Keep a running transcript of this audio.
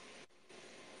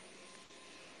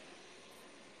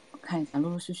看一下，陆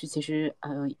陆续续其实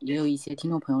也有一些听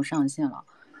众朋友上线了，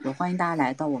就欢迎大家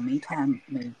来到我们一团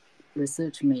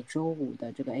research 每周五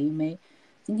的这个 AMA。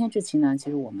今天这期呢，其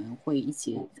实我们会一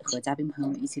起和嘉宾朋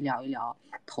友们一起聊一聊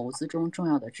投资中重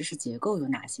要的知识结构有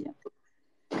哪些。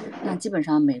那基本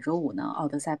上每周五呢，奥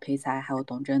德赛陪财还有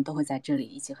董真都会在这里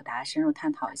一起和大家深入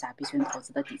探讨一下币圈投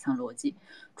资的底层逻辑。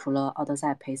除了奥德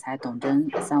赛陪财、董真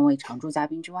三位常驻嘉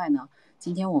宾之外呢，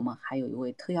今天我们还有一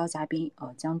位特邀嘉宾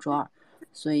江卓尔，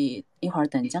所以一会儿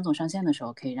等江总上线的时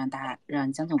候，可以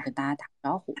让江总跟大家打个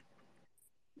招呼。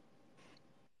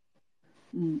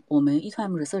我们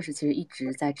E2M Research 其实一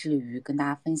直在致力于跟大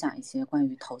家分享一些关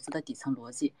于投资的底层逻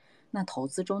辑。那投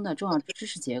资中的重要知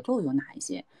识结构有哪一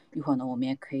些？一会儿呢，我们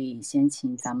也可以先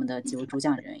请咱们的几位主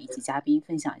讲人以及嘉宾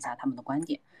分享一下他们的观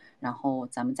点，然后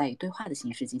咱们再以对话的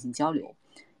形式进行交流。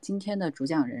今天的主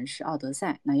讲人是奥德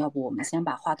赛，那要不我们先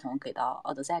把话筒给到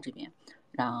奥德赛这边，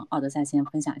让奥德赛先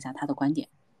分享一下他的观点。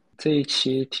这一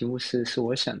期题目是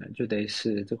我想的，就得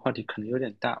是这个话题可能有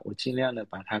点大，我尽量的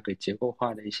把它给结构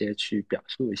化的一些去表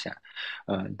述一下。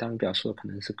当然表述可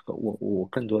能是我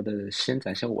更多的先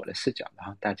展现我的视角，然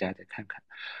后大家再看看。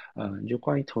就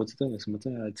关于投资中有什么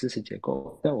重要的知识结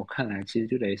构，在我看来，其实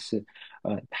就得是，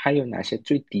它有哪些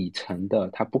最底层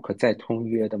的，它不可再通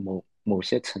约的某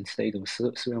些层次的一种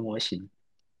思维模型。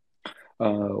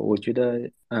我觉得，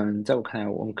在我看来，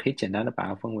我们可以简单的把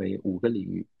它分为5个领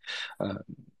域，呃，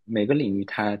每个领域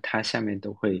它下面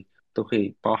都会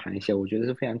包含一些，我觉得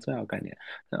是非常重要的概念。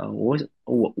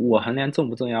我衡量重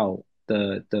不重要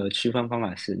的区分方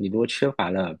法是，你如果缺乏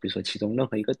了，比如说其中任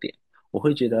何一个点，我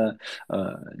会觉得，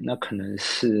那可能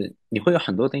是你会有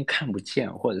很多东西看不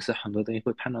见，或者是很多东西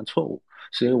会判断错误，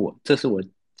所以这是我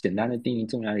简单的定义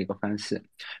重要的一个方式。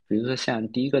比如说像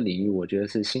第一个领域，我觉得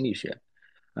是心理学。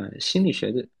心理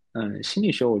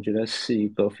学我觉得是一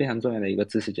个非常重要的一个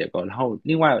知识结构。然后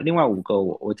另外5个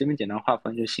我这边简单划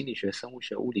分，就是心理学、生物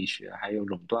学、物理学，还有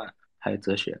垄断，还有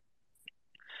哲学。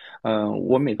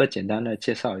我每个简单的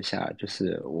介绍一下，就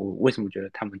是我为什么觉得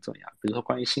它们重要。比如说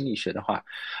关于心理学的话，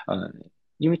呃，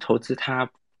因为投资它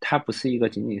不是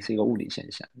仅仅是一个物理现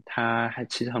象，它还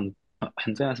其实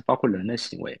很重要，是包括人的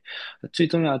行为。最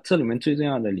重要这里面最重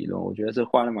要的理论，我觉得是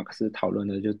花了马克思讨论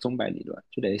的，就是钟摆理论，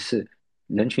就得是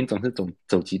人群总是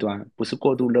走极端，不是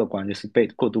过度乐观就是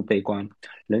过度悲观，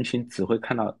人群只会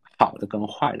看到好的跟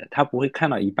坏的，他不会看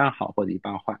到一半好或者一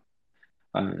半坏。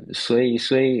所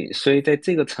以在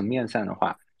这个层面上的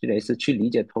话，就得是去理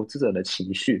解投资者的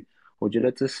情绪。我觉得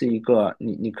这是一个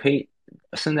你可以，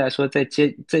甚至来说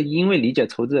因为理解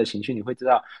投资者情绪，你会知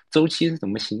道周期是怎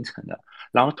么形成的，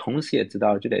然后同时也知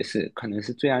道就得是可能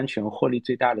是最安全、获利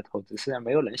最大的投资是在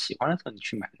没有人喜欢的时候你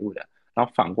去买入的，然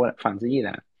后反之亦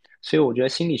然。所以我觉得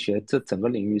心理学这整个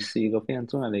领域是一个非常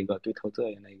重要的一个对投资而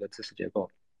言的一个知识结构。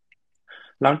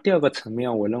然后第二个层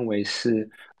面，我认为是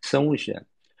生物学。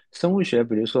生物学，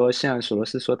比如说像索罗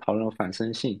斯所讨论的反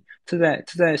生性，这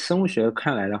在生物学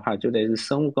看来的话，就得是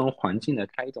生物跟环境的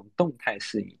它一种动态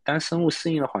适应。当生物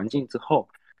适应了环境之后，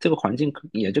这个环境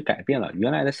也就改变了，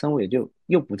原来的生物也就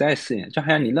又不再适应。就好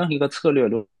像你任何一个策略，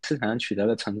如果市场上取得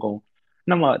了成功，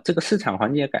那么这个市场环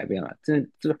境也改变了，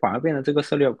这反而变得这个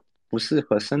策略不适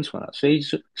合生存了。所以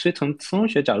从生物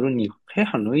学角度，你可以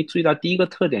很容易注意到第一个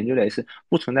特点就得是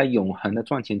不存在永恒的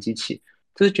赚钱机器，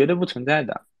这是绝对不存在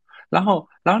的。然后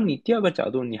你第二个角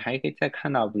度，你还可以再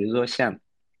看到，比如说像，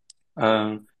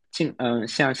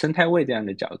像生态位这样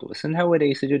的角度，生态位的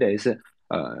意思就等于是，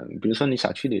比如说你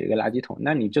小区里有一个垃圾桶，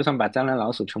那你就算把蟑螂、老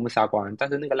鼠全部杀光，但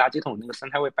是那个垃圾桶那个生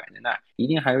态位摆在那，一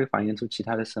定还会繁衍出其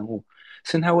他的生物。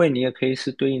生态位你也可以是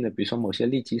对应的，比如说某些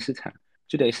利基市场，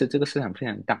就得是这个市场非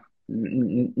常大，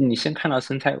你先看到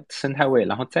生态位，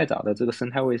然后再找到这个生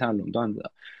态位上的垄断者，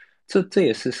这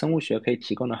也是生物学可以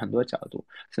提供的很多角度。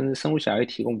甚至生物学还会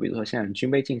提供，比如说像军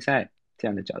备竞赛这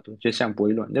样的角度，就像博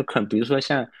弈论，就可能比如说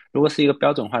像如果是一个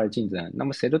标准化的竞争，那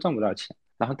么谁都赚不到钱，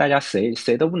然后大家谁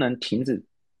都不能停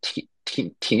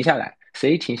下来，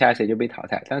谁一停下来谁就被淘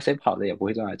汰，但是谁跑的也不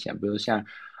会赚到钱。比如像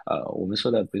我们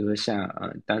说的，比如说像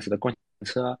当时的共享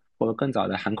车，或者更早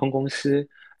的航空公司，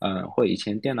或以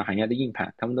前电脑行业的硬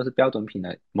盘，他们都是标准品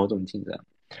的某种竞争。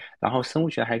然后生物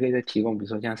学还可以再提供，比如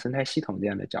说像生态系统这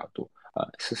样的角度，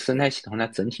是生态系统它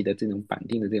整体的这种绑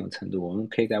定的这种程度，我们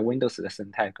可以在 Windows 的生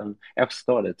态跟 App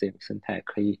Store 的这种生态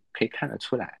可以看得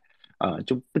出来，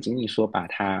就不仅仅说把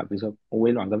它，比如说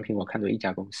微软跟苹果看作一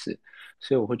家公司，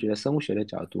所以我会觉得生物学的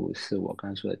角度是我刚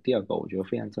才说的第二个我觉得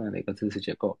非常重要的一个知识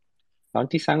结构。然后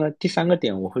第三个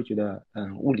点，我会觉得，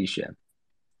物理学。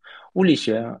物理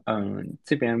学，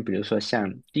这边比如说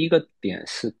像第一个点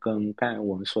是跟刚才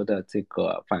我们说的这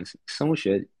个生物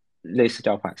学类似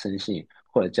叫反生性，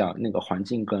或者叫那个环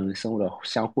境跟生物的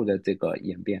相互的这个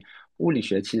演变。物理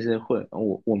学其实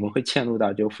我们会嵌入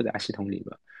到就复杂系统理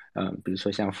论，比如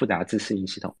说像复杂自适应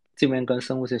系统，这边跟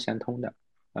生物是相通的。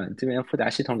这边复杂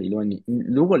系统理论，你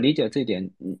如果理解这一点，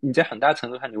你在很大程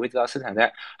度上你会知道市场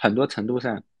在很多程度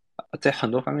上，在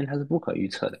很多方面它是不可预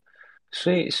测的，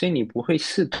所以你不会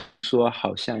试图说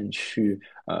好像去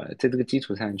在这个基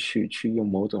础上去用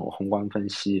某种宏观分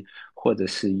析，或者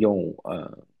是用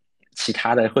其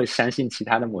他的会相信其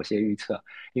他的某些预测，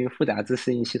因为复杂自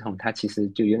适应系统它其实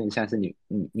就有点像是你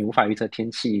无法预测天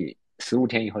气15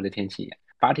天以后的天气一样，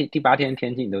第8天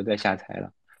天气你都在瞎猜了。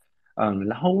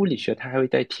然后物理学它还会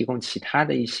再提供其他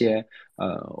的一些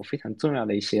非常重要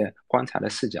的一些观察的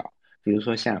视角，比如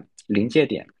说像临界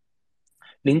点，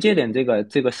临界点这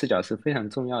个视角是非常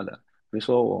重要的。比如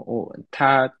说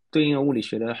它对应了物理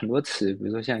学的很多词，比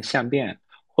如说像相变，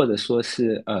或者说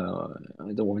是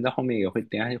我们在后面也会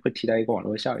等一下会提到一个网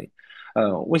络效应。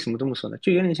为什么这么说呢？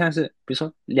就有点像是比如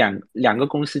说两个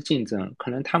公司竞争，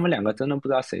可能他们两个真的不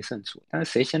知道谁胜出，但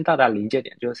是谁先到达临界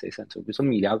点就是谁胜出。比如说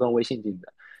米聊跟微信竞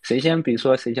争，比如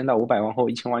说谁先到500万或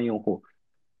1000万用户，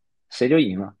谁就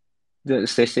赢了，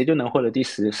谁就能获得第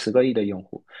十个亿的用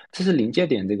户。这是临界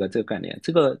点这个概念。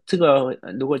这个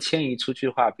如果迁移出去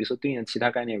的话，比如说对应其他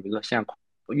概念，比如说像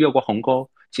越过鸿沟，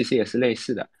其实也是类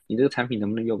似的。你这个产品能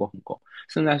不能越过鸿沟？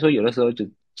甚至来说，有的时候就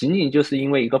仅仅就是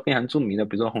因为一个非常著名的，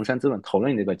比如说红杉资本投了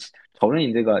你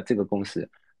这个公司，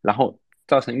然后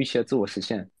造成预期的自我实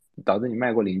现，导致你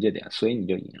迈过临界点，所以你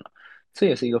就赢了。这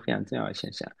也是一个非常重要的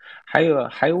现象。还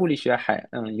有物理学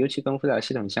尤其跟复杂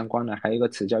系统相关的，还有一个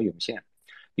词叫涌现。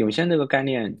涌现这个概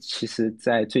念，其实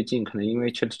在最近可能因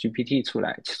为 ChatGPT 出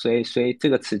来，所以这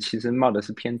个词其实冒的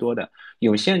是偏多的。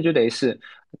涌现就得是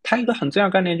它一个很重要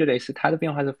概念，就得是它的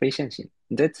变化是非线性，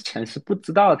你在之前是不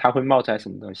知道它会冒出来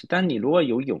什么东西，但你如果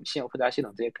有涌现、复杂系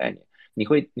统这些概念，你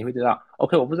会知道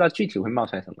，OK，我不知道具体会冒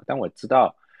出来什么，但我知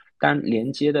道。当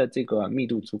连接的这个密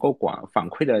度足够广，反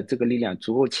馈的这个力量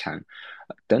足够强，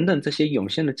等等这些涌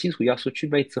现的基础要素具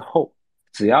备之后，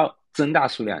只要增大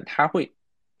数量，它会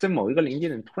在某一个临界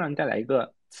点突然带来一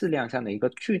个质量上的一个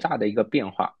巨大的一个变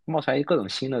化，冒出来各种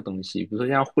新的东西。比如说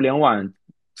像互联网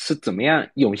是怎么样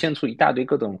涌现出一大堆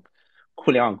各种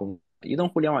互联网公司，移动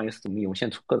互联网又是怎么涌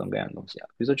现出各种各样的东西啊？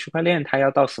比如说区块链，它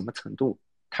要到什么程度，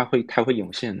它会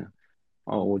涌现呢？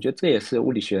我觉得这也是物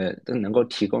理学能够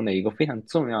提供的一个非常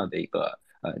重要的一个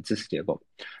知识结构。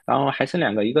然后还剩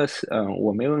两个，一个是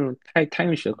我没有用太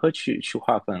用学科去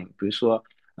划分，比如说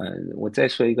我再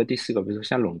说一个第四个，比如说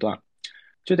像垄断，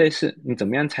就得是你怎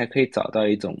么样才可以找到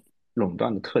一种垄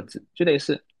断的特质，就得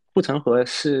是护城河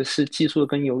是技术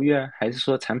更优越，还是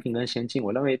说产品更先进？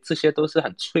我认为这些都是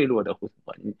很脆弱的护城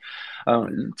河。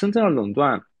真正的垄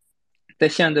断。在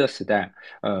现在这个时代，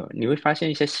你会发现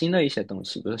一些新的一些东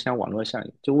西，比如说像网络效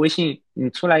应，就微信，你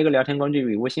出来一个聊天工具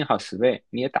比微信好10倍，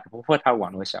你也打不破它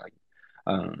网络效应。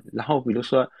然后比如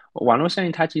说网络效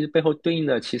应，它其实背后对应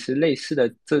的其实类似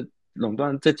的这垄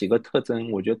断这几个特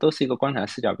征，我觉得都是一个观察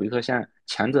视角。比如说像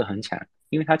强者恒强，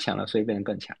因为它强了，所以变得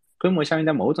更强。规模效应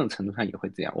在某种程度上也会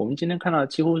这样。我们今天看到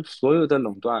几乎所有的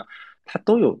垄断，它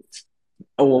都有，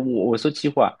我说几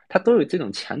乎啊，它都有这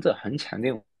种强者恒强这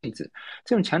种性质。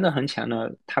这种强者恒强呢，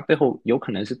它背后有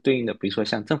可能是对应的，比如说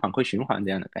像正反馈循环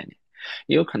这样的概念，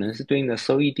也有可能是对应的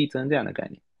收益递增这样的概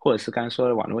念，或者是刚刚说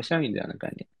的网络效应这样的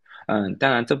概念。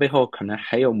当然这背后可能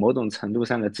还有某种程度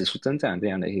上的指数增长这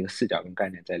样的一个视角跟概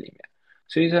念在里面。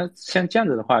所以说，像这样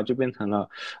子的话，就变成了，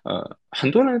很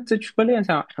多人在区块链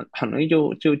上很容易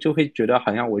就会觉得，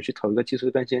好像我去投一个技术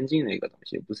更先进的一个东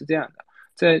西，不是这样的。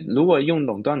如果用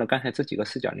垄断的刚才这几个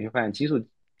视角，你会发现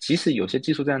即使有些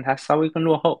技术站它稍微更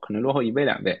落后，可能落后1倍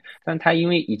2倍，但它因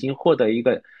为已经获得一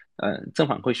个正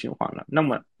反馈循环了，那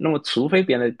么除非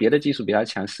别的技术比它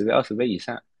强10倍20倍以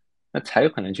上，那才有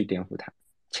可能去颠覆它，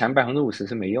强50%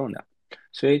是没用的。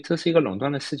所以这是一个垄断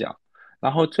的视角。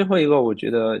然后最后一个，我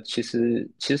觉得其实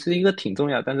一个挺重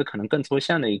要，但是可能更抽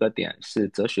象的一个点是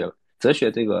哲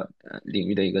学这个领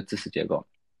域的一个知识结构。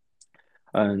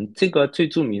这个最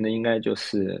著名的应该就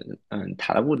是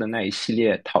塔勒布的那一系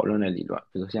列讨论的理论，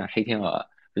比如说像黑天鹅，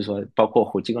比如说包括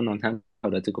火鸡跟农场考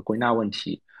的这个归纳问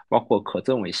题，包括可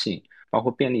证伪性，包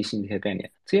括便利性这些概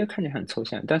念，这些看起来很抽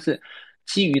象，但是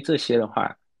基于这些的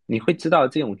话，你会知道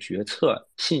这种决策、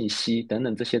信息等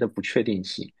等这些的不确定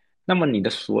性，那么你的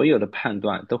所有的判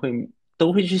断都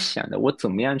会去想的，我怎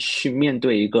么样去面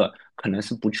对一个可能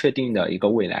是不确定的一个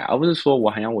未来，而不是说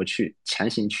我好像我去强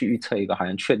行去预测一个好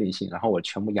像确定性，然后我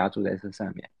全部压注在这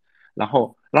上面，然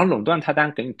后垄断它当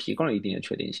然给你提供了一定的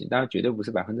确定性，但是绝对不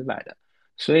是100%的。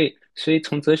所以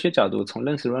从哲学角度，从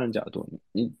认识论的角度，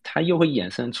它又会衍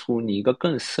生出你一个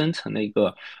更深层的一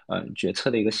个决策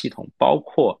的一个系统，包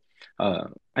括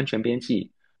安全边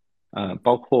际，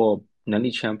包括能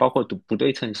力圈，包括不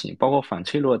对称性，包括反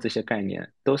脆弱这些概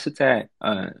念，都是在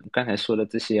刚才说的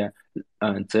这些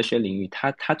哲学领域，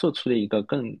它做出了一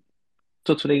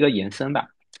个延伸吧。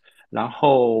然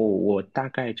后我大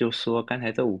概就说刚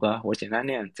才这五个，我简单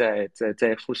念，再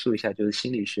复述一下，就是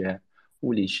心理学、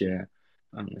物理学、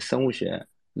生物学、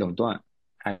垄断，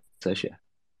还有哲学。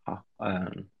好，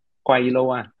挂一漏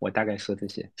万，我大概说这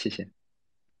些，谢谢。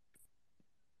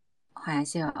好呀，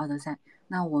谢谢奥德赛。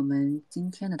那我们今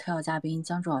天的特邀嘉宾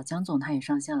江主江总他也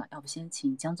上线了，要不先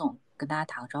请江总跟大家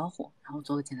打个招呼，然后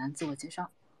做个简单自我介绍。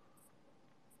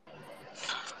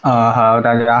Hello，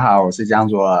大家好，我是江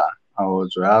卓尔，我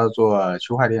主要做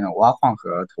区块链的挖矿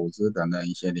和投资等等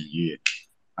一些领域，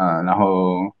呃，然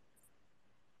后，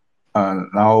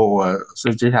然后我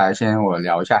是接下来先我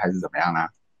聊一下还是怎么样呢？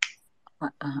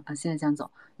谢谢江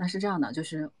总。那是这样的，就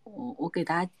是我给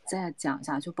大家再讲一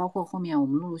下，就包括后面我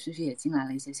们陆陆续续也进来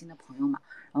了一些新的朋友嘛，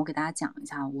然后我给大家讲一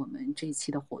下我们这一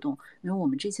期的活动，因为我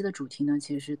们这期的主题呢，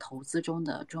其实是投资中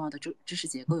的重要的知识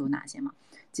结构有哪些嘛。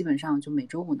基本上就每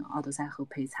周五呢，奥德赛和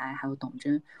培才还有董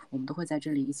真，我们都会在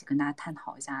这里一起跟大家探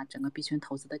讨一下整个币圈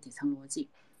投资的底层逻辑。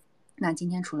那今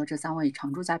天除了这三位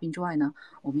常驻嘉宾之外呢，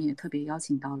我们也特别邀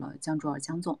请到了江卓尔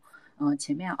江总。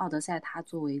前面奥德赛他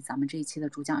作为咱们这一期的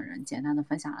主讲人，简单的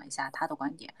分享了一下他的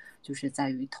观点，就是在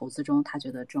于投资中他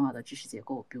觉得重要的知识结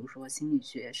构，比如说心理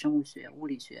学、生物学、物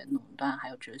理学、垄断还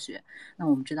有哲学。那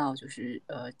我们知道，就是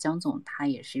江总他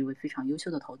也是一位非常优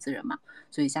秀的投资人嘛，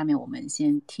所以下面我们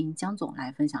先听江总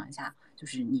来分享一下，就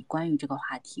是你关于这个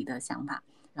话题的想法。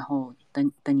然后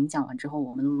等您讲完之后，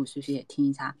我们陆陆续续也听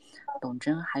一下董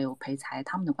真还有培才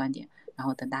他们的观点。然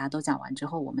后等大家都讲完之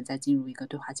后，我们再进入一个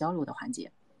对话交流的环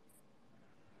节。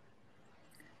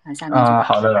那下面就把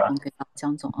好的。给到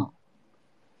江总。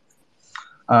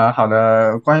好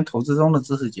的，关于投资中的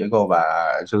知识结构吧，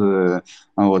就是，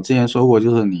我之前说过，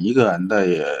就是你一个人的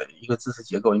一个知识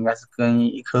结构应该是跟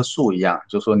一棵树一样，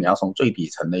就是说你要从最底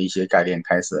层的一些概念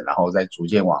开始，然后再逐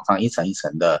渐往上一层一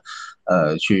层的，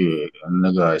去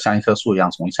那个像一棵树一样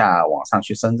从下往上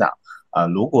去生长。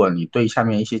如果你对下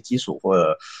面一些基础或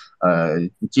者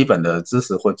基本的知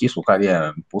识或基础概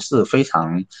念不是非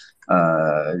常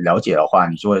了解的话，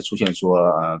你就会出现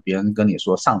说别人跟你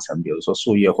说上层，比如说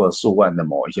数页或者数万的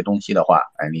某一些东西的话，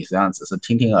你实际上只是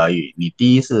听听而已。你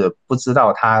第一是不知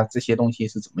道它这些东西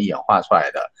是怎么演化出来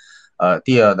的，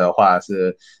第二的话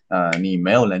是你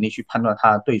没有能力去判断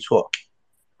它的对错。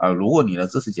如果你的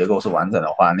知识结构是完整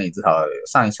的话，那你至少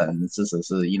上一层知识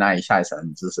是依赖于下一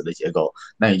层知识的结构，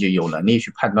那你就有能力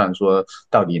去判断说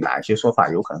到底哪一些说法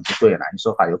有可能是对的，哪些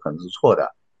说法有可能是错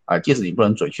的。即使你不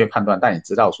能准确判断，但你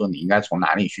知道说你应该从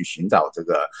哪里去寻找这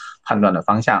个判断的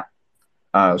方向。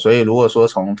所以如果说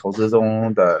从投资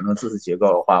中的那个知识结构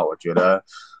的话，我觉得，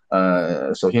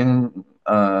首先，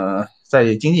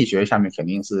在经济学下面肯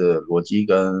定是逻辑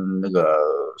跟那个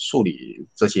数理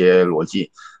这些逻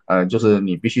辑，就是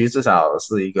你必须至少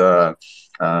是一个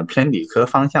偏理科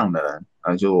方向的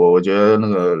人，就我觉得那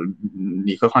个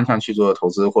理科方向去做投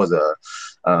资或者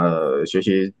学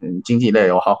习经济类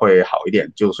的话会好一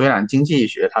点。就虽然经济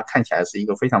学它看起来是一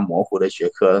个非常模糊的学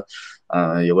科，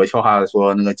有个笑话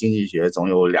说那个经济学总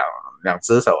有两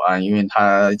只手啊，因为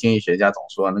他经济学家总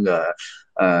说那个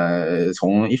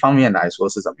从一方面来说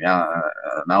是怎么样，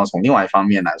然后从另外一方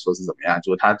面来说是怎么样，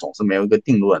就是他总是没有一个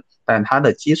定论，但它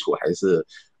的基础还是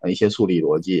一些数理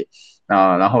逻辑。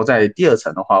然后在第二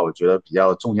层的话，我觉得比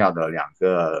较重要的两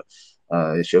个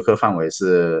学科范围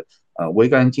是微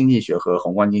观经济学和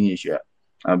宏观经济学。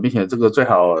并且这个最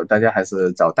好大家还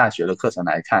是找大学的课程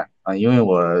来看因为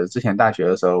我之前大学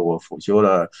的时候我辅修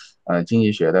了经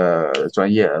济学的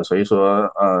专业，所以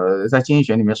说在经济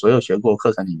学里面所有学过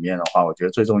课程里面的话，我觉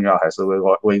得最重要还是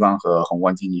微观和宏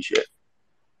观经济学。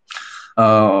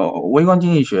微观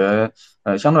经济学，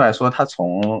相对来说，它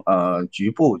从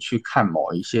局部去看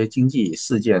某一些经济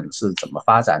事件是怎么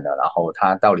发展的，然后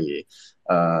它到底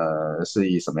是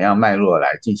以什么样脉络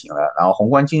来进行的。然后宏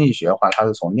观经济学的话，它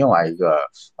是从另外一个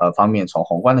方面，从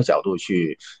宏观的角度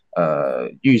去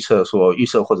预测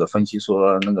或者分析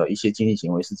说那个一些经济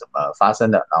行为是怎么发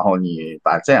生的。然后你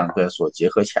把这两个所结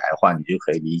合起来的话，你就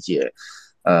可以理解。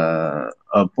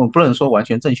不能说完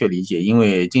全正确理解，因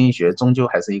为经济学终究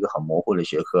还是一个很模糊的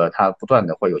学科，它不断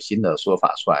的会有新的说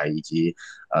法出来，以及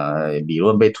理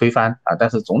论被推翻但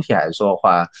是总体来说的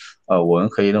话，我们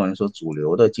可以认为说主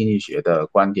流的经济学的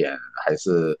观点还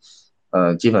是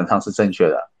基本上是正确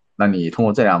的。那你通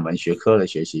过这两门学科的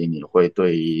学习，你会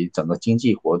对于整个经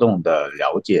济活动的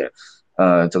了解，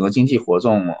整个经济活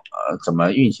动怎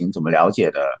么运行、怎么了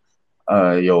解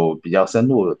的，有比较深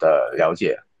入的了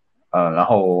解。然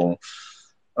后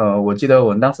我记得我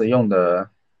们当时用的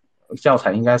教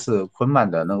材应该是昆曼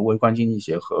的那个微观经济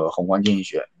学和宏观经济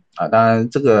学啊。当然，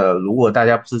这个如果大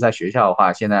家不是在学校的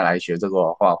话，现在来学这个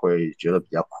的话，会觉得比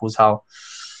较枯燥。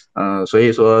所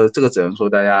以说这个只能说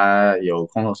大家有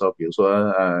空的时候，比如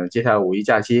说接下来五一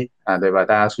假期啊，对吧？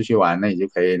大家出去玩，那你就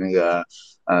可以那个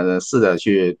试着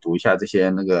去读一下这些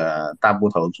那个大部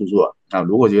头著作啊。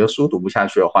如果觉得书读不下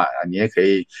去的话啊，你也可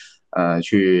以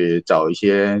去找一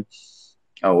些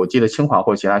我记得清华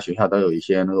或其他学校都有一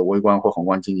些那个微观或宏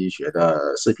观经济学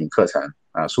的视频课程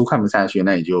啊。书看不下去，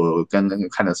那你就跟那个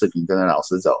看着视频跟着老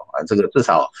师走啊。这个至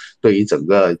少对于整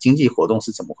个经济活动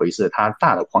是怎么回事，它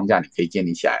大的框架你可以建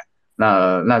立起来。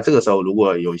那这个时候，如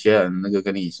果有些人那个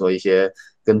跟你说一些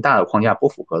跟大的框架不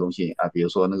符合的东西啊，比如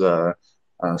说那个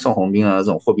宋鸿兵啊这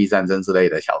种货币战争之类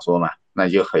的小说嘛，那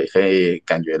你就可以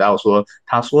感觉到说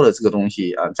他说的这个东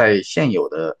西啊，在现有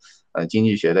的经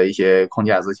济学的一些框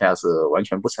架之下是完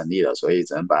全不成立的，所以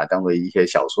只能把它当做一些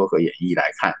小说和演绎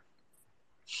来看。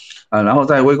然后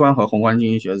在微观和宏观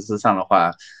经济学之上的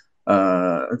话，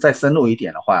再深入一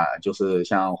点的话，就是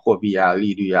像货币啊、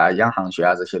利率啊、央行学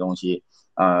啊这些东西，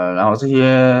然后这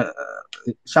些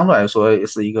相对来说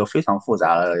是一个非常复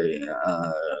杂的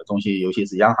东西，尤其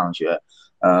是央行学，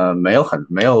没有可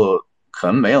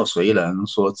能没有谁能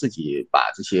说自己把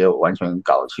这些完全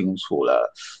搞清楚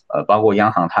了，包括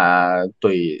央行它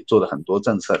对做的很多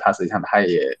政策，它实际上它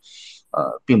也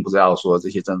并不知道说这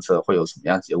些政策会有什么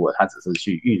样结果，它只是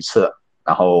去预测，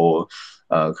然后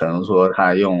可能说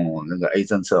它用那个 A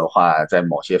政策的话，在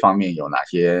某些方面有哪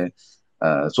些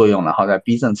作用，然后在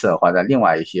B 政策的话，在另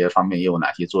外一些方面又有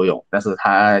哪些作用，但是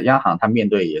央行它面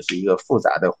对也是一个复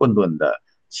杂的混沌的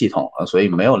系统，所以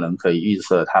没有人可以预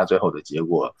测它最后的结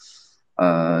果。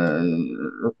呃，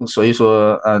所以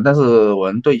说但是我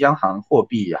们对央行货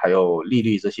币还有利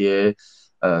率这些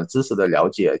知识的了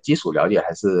解，基础了解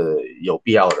还是有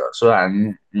必要的。虽然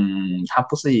它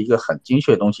不是一个很精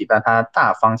确的东西，但它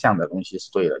大方向的东西是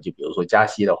对的。就比如说加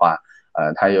息的话，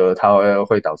它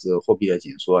会导致货币的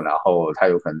紧缩，然后它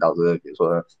有可能导致比如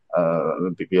说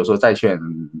比如说债券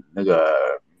那个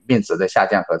面值的下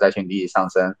降和债券利率上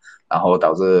升，然后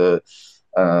导致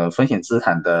风险资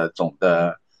产的总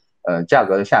的价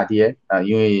格的下跌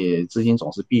因为资金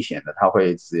总是避险的，它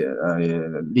会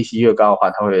利息越高的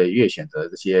话，它会越选择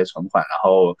这些存款，然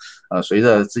后随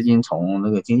着资金从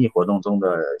那个经济活动中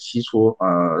的析出，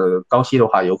高息的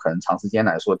话有可能长时间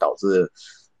来说导致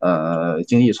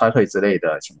经济衰退之类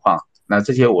的情况。那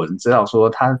这些我们知道说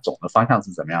它总的方向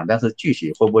是怎么样，但是具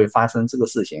体会不会发生这个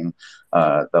事情，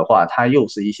的话，它又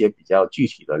是一些比较具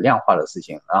体的量化的事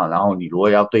情啊。然后你如果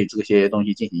要对这些东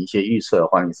西进行一些预测的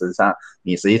话，你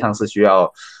实际上是需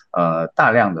要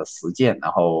大量的实践，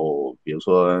然后比如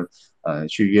说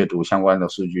去阅读相关的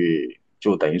数据，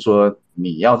就等于说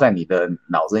你要在你的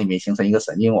脑子里面形成一个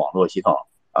神经网络系统。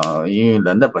因为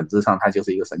人的本质上它就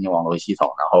是一个神经网络系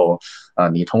统，然后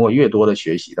你通过越多的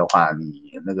学习的话，你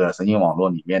那个神经网络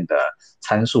里面的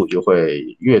参数就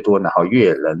会越多，然后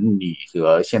越能拟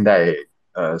合现在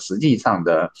实际上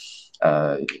的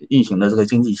运行的这个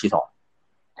经济系统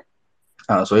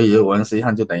所以我们实际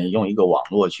上就等于用一个网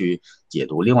络去解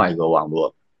读另外一个网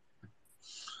络。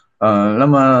那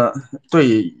么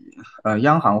对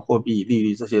央行货币利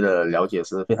率这些的了解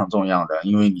是非常重要的，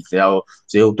因为你只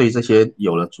有对这些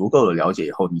有了足够的了解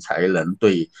以后，你才能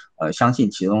对相信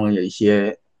其中的一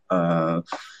些呃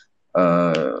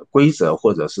规则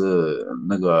或者是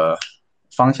那个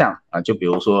方向就比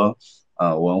如说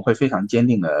我们会非常坚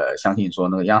定的相信说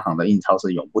那个央行的印钞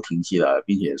是永不停息的，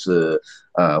并且是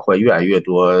会越来越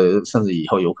多，甚至以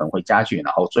后有可能会加剧，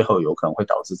然后最后有可能会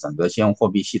导致整个信用货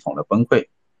币系统的崩溃。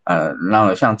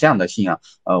那像这样的信仰，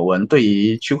我们对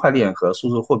于区块链和数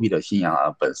字货币的信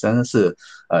仰本身是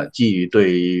基于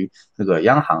对于这个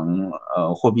央行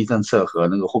货币政策和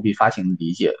那个货币发行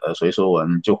理解，所以说我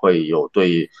们就会有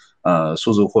对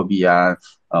数字货币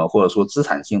或者说资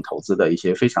产性投资的一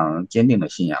些非常坚定的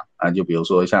信仰就比如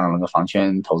说像那个房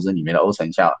圈投资里面的欧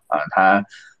成笑他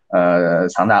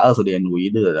长达20年如一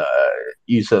日的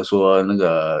预测说那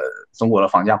个中国的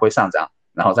房价会上涨。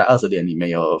然后在20年里面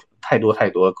有太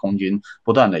多空军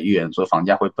不断的预言说房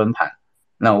价会崩盘。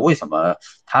那为什么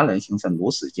他能形成如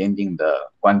此坚定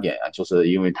的观点就是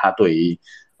因为他对于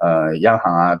央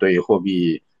行对于货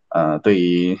币对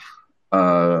于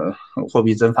货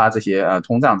币蒸发这些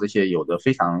通胀这些有着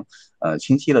非常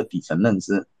清晰的底层认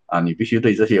知你必须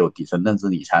对这些有底层认知，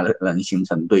你才能形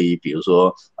成对于比如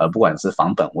说不管是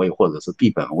房本位或者是币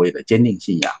本位的坚定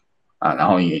信仰。然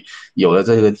后你有了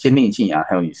这个坚定信仰，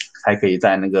还有你才可以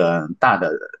在那个大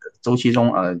的周期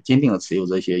中，坚定的持有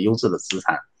这些优质的资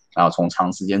产，然后从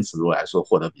长时间尺度来说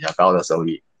获得比较高的收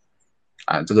益。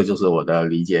这个就是我的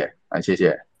理解。谢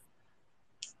谢。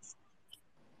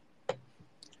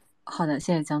好的，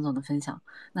谢谢江总的分享。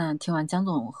那听完江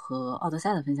总和奥德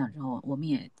赛的分享之后，我们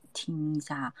也听一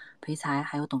下裴才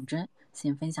还有董真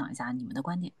先分享一下你们的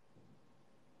观点。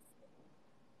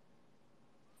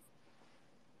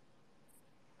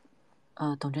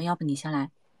董真，要不你先来？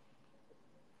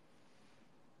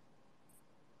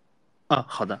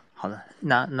好的，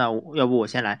那要不我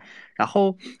先来。然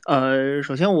后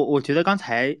首先我觉得刚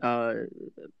才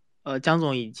江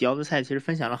总以及奥德赛其实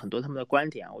分享了很多他们的观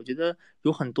点啊，我觉得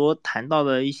有很多谈到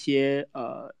的一些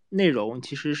内容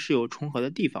其实是有重合的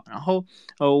地方。然后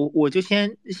我就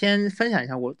先分享一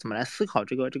下我怎么来思考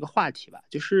这个话题吧。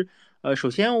就是首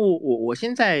先我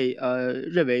现在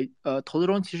认为投资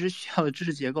中其实需要的知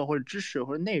识结构或者知识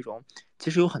或者内容其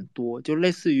实有很多，就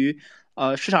类似于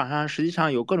市场上实际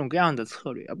上有各种各样的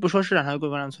策略，不说市场上有各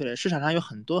种各样的策略，市场上有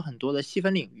很多很多的细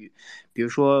分领域。比如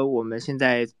说我们现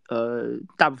在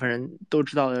大部分人都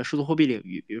知道的数字货币领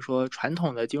域，比如说传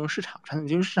统的金融市场，传统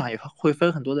金融市场也会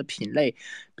分很多的品类，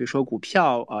比如说股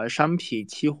票、商品、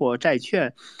期货、债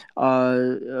券、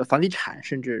房地产，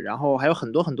甚至然后还有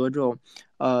很多很多这种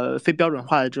非标准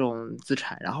化的这种资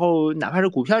产。然后哪怕是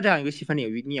股票这样一个细分领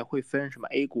域，你也会分什么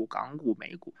A 股、港股、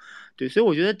美股。对，所以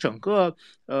我觉得整个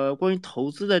关于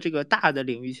投资的这个大的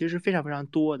领域其实是非常非常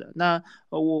多的。那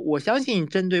我相信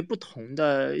针对不同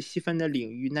的细分的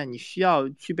领域，那你需要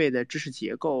具备的知识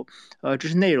结构、知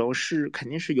识内容是肯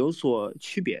定是有所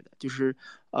区别的。就是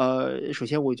首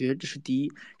先我觉得这是第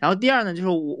一，然后第二呢，就是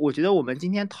我觉得我们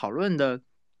今天讨论的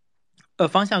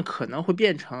方向可能会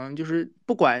变成，就是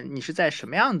不管你是在什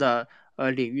么样的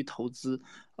领域投资，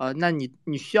那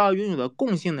你需要拥有的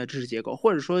共性的知识结构，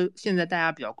或者说现在大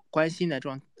家比较关心的这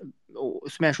种，我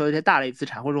随便说的这些大类资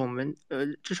产，或者我们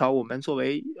至少我们作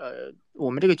为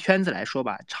我们这个圈子来说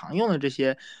吧，常用的这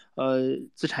些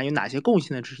资产有哪些共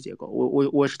性的知识结构？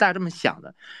我是大概这么想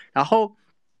的。然后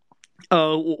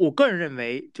我个人认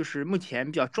为，就是目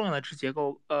前比较重要的知识结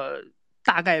构，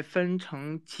大概分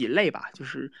成几类吧。就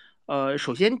是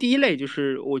首先第一类就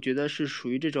是我觉得是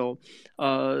属于这种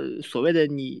所谓的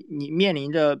你面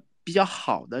临着比较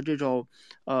好的这种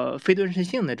非对称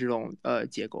性的这种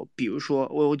结构。比如说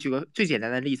我举个最简单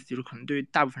的例子，就是可能对于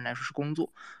大部分人来说是工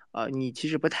作。你其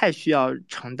实不太需要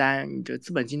承担你这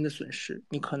资本金的损失，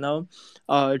你可能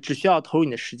只需要投入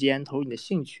你的时间，投入你的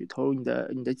兴趣，投入你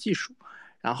的技术。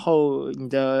然后你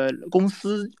的公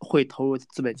司会投入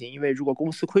资本金，因为如果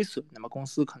公司亏损，那么公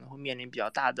司可能会面临比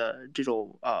较大的这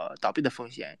种倒闭的风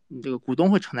险，你这个股东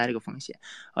会承担这个风险。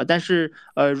但是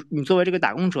你作为这个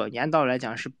打工者，你按道理来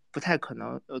讲是不太可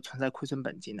能存在亏损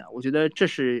本金的。我觉得这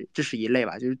是一类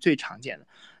吧，就是最常见的。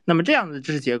那么这样的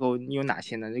知识结构你有哪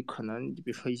些呢？你可能比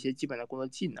如说一些基本的工作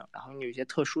技能，然后你有一些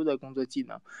特殊的工作技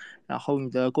能，然后你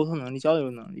的沟通能力、交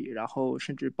流能力，然后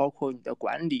甚至包括你的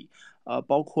管理，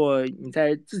包括你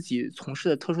在自己从事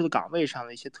的特殊的岗位上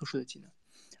的一些特殊的技能。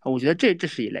我觉得这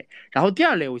是一类。然后第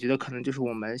二类，我觉得可能就是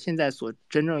我们现在所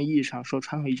真正意义上说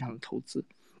传统意义上的投资。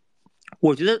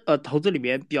我觉得投资里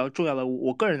面比较重要的，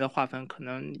我个人的划分可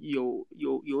能有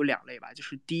两类吧。就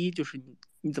是第一，就是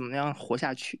你怎么样活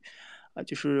下去。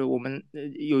就是我们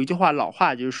有一句话老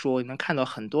话，就是说你能看到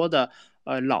很多的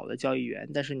老的交易员，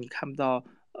但是你看不到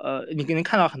你能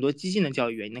看到很多激进的交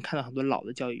易员，你能看到很多老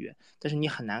的交易员，但是你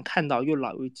很难看到又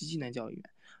老又激进的交易员。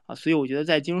所以我觉得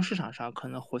在金融市场上可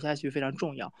能活下去非常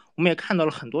重要。我们也看到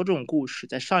了很多这种故事，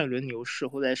在上一轮牛市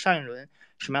或在上一轮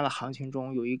什么样的行情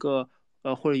中，有一个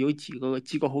或者有几个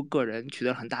机构或个人取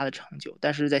得很大的成就，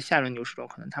但是在下一轮牛市中，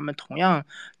可能他们同样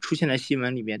出现在新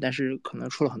闻里面，但是可能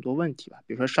出了很多问题吧。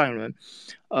比如说上一轮，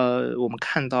我们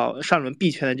看到上一轮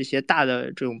币圈的这些大的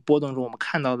这种波动中，我们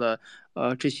看到的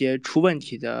这些出问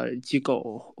题的机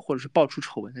构或者是爆出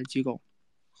丑闻的机构。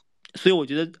所以我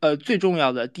觉得最重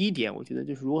要的第一点，我觉得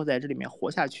就是如何在这里面活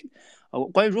下去。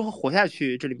关于如何活下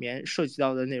去，这里面涉及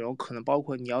到的内容可能包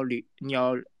括你要理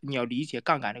解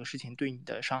杠杆这个事情对你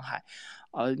的伤害，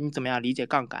你怎么样理解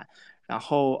杠杆，然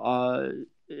后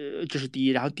这是第一。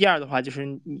然后第二的话就是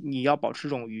你要保持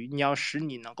冗余，你要使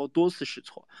你能够多次试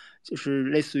错，就是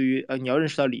类似于你要认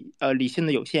识到理性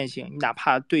的有限性，你哪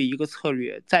怕对一个策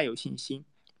略再有信心，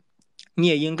你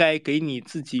也应该给你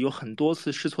自己有很多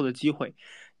次试错的机会。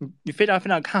你非常非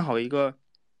常看好一个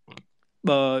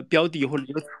标的或者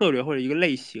一个策略或者一个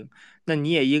类型，那你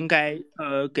也应该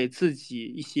给自己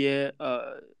一些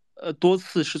多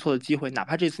次试错的机会，哪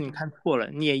怕这次你看错了，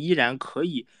你也依然可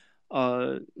以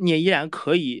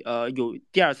有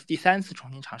第二次、第三次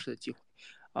重新尝试的机会。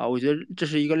我觉得这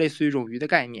是一个类似于冗余的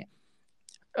概念。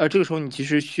这个时候你其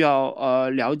实需要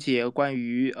了解关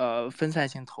于分散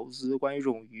性投资，关于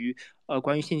冗余，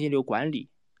关于现金流管理。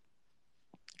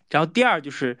然后第二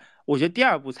就是，我觉得第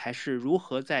二步才是如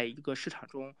何在一个市场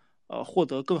中获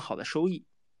得更好的收益。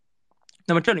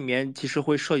那么这里面其实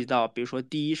会涉及到，比如说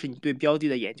第一是你对标的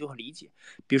的研究和理解，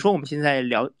比如说我们现在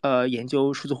研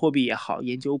究数字货币也好，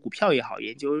研究股票也好，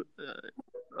研究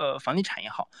房地产也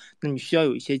好，那你需要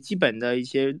有一些基本的一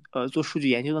些做数据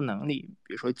研究的能力，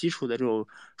比如说基础的这种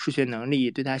数学能力，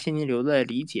对它现金流的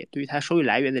理解，对于它收益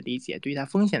来源的理解，对于它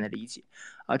风险的理解，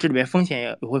这里面风险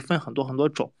也会分很多很多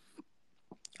种。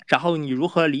然后你如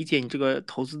何理解你这个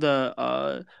投资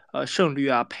的胜率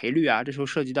啊、赔率啊？这时候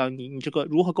涉及到你这个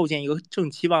如何构建一个正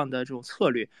期望的这种策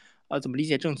略，怎么理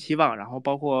解正期望？然后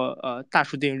包括大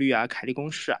数定律啊、凯利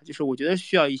公式啊，就是我觉得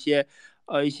需要一些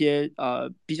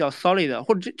比较 solid 的，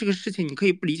或者这个事情你可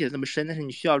以不理解这么深，但是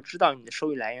你需要知道你的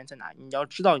收益来源在哪，你要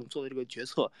知道你做的这个决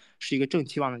策是一个正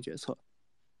期望的决策。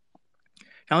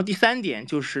然后第三点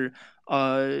就是，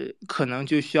可能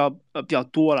就需要比较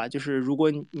多了，就是如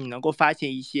果你能够发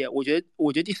现一些，我觉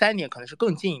得第三点可能是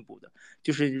更进一步的，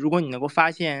就是如果你能够发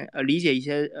现理解一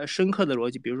些深刻的逻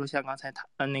辑，比如说像刚才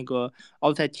那个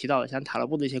奥赛提到的，像塔勒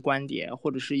布的一些观点，或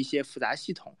者是一些复杂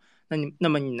系统。那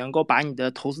么你能够把你的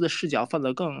投资的视角放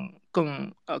得更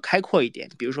开阔一点，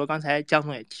比如说刚才江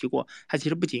总也提过，他其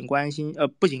实不仅关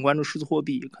注数字货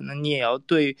币，可能你也要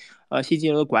对现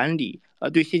金流的管理，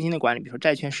对现金的管理，比如说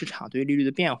债券市场对利率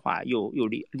的变化有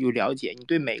了解，你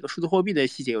对每个数字货币的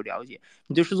细节有了解，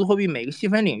你对数字货币每个细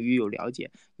分领域有了解，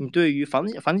你对于房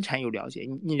地产有了解，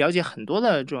你了解很多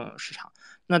的这种市场。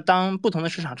那当不同的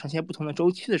市场呈现不同的周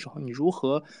期的时候，你如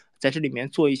何在这里面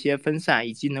做一些分散，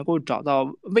以及能够找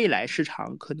到未来市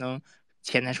场可能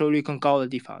潜在收益率更高的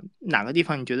地方？哪个地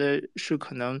方你觉得是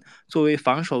可能作为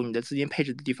防守你的资金配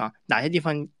置的地方？哪些地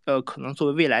方可能作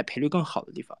为未来赔率更好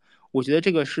的地方？我觉得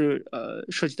这个是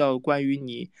涉及到关于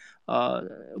你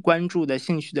关注的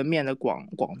兴趣的面的广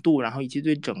度，然后以及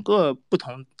对整个不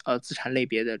同资产类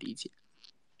别的理解。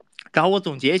然后我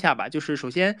总结一下吧，就是首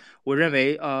先我认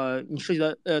为，你涉及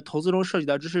到投资中涉及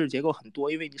到知识结构很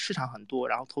多，因为你市场很多，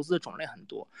然后投资的种类很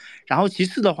多。然后其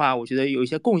次的话，我觉得有一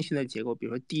些共性的结构，比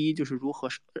如说第一就是如何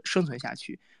生存下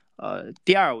去，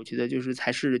第二我觉得就是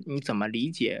才是你怎么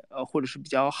理解，或者是比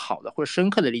较好的或者深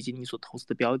刻的理解你所投资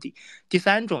的标的。第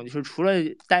三种就是除了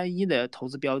单一的投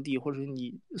资标的或者是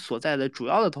你所在的主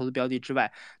要的投资标的之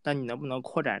外，那你能不能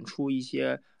扩展出一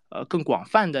些更广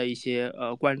泛的一些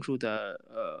关注的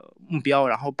目标，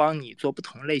然后帮你做不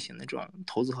同类型的这种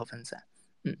投资和分散。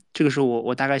这个是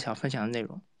我大概想分享的内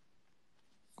容。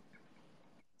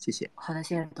谢谢。好的，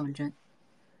谢谢董真。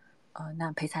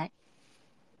那裴才。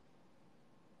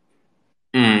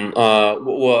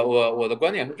我的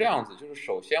观点是这样子，就是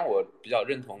首先我比较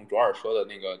认同卓尔说的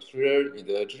那个，其实你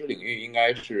的知识领域应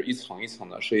该是一层一层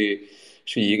的，是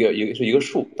一个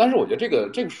树，但是我觉得这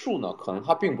个树呢，可能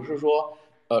它并不是说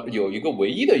有一个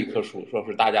唯一的一棵树，说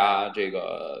是大家这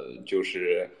个就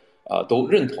是都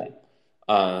认同。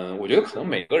我觉得可能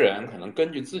每个人可能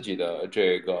根据自己的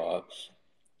这个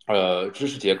知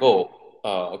识结构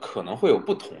可能会有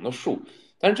不同的树，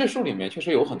但是这树里面确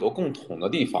实有很多共同的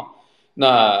地方。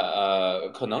那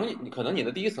可能你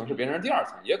的第一层是别人的第二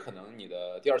层，也可能你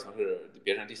的第二层是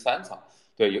别人的第三层。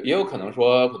对，也有可能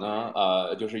说可能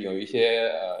就是有一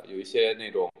些那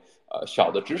种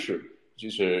小的知识，就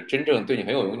是真正对你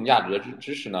很有用价值的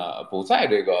知识呢，不在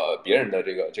这个别人的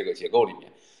这个结构里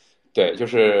面。对，就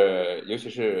是尤其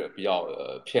是比较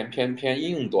偏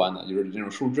应用端的，就是这种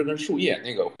树枝跟树叶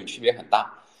那个会区别很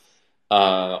大。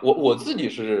我自己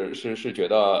是觉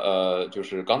得，就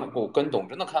是我跟董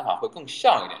真的看法会更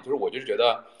像一点，就是我就是觉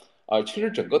得，其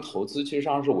实整个投资其实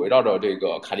上是围绕着这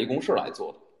个凯利公式来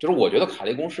做的，就是我觉得凯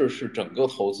利公式是整个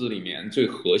投资里面最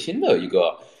核心的一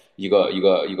个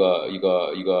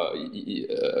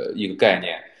概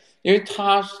念，因为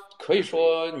它可以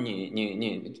说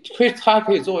它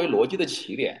可以作为逻辑的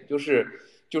起点，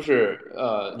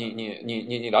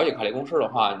你了解凯利公式的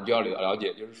话，你就要了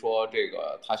解，就是说这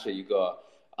个它是一个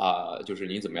就是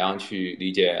你怎么样去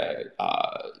理解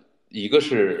一个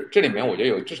是这里面我觉得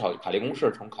有至少凯利公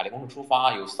式，从凯利公式出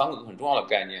发有3个很重要的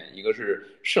概念，一个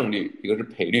是胜率，一个是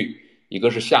赔率，一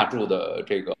个是下注的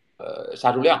这个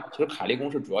下注量。其实凯利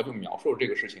公式主要就描述这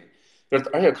个事情。就是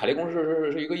而且凯利公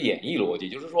式是一个演绎逻辑，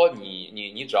就是说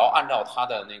你只要按照它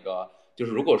的那个，就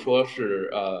是如果说是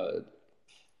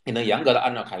你能严格的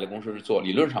按照凯利公式去做，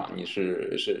理论上你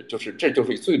就是这就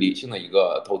是最理性的一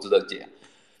个投资的解。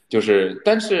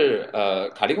但是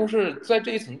凯利公式在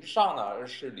这一层之上呢，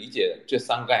是理解这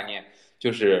3个概念，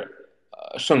就是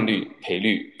胜率、赔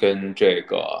率跟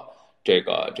这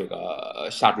个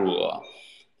下注额，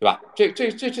对吧？这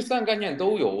三个概念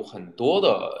都有很多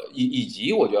的，以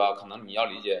及我觉得可能你要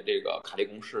理解这个卡利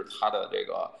公式它的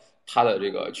这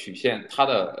个曲线，它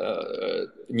的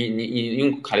你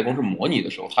用卡利公式模拟的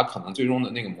时候，它可能最终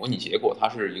的那个模拟结果，它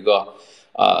是一个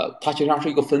它实际上是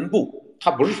一个分布，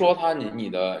它不是说它你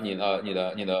的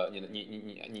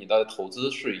投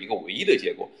资是一个唯一的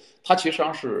结果，它其实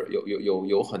上是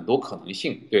有很多可能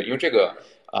性，对，因为这个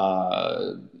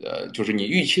就是你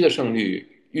预期的胜率。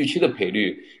预期的赔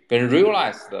率跟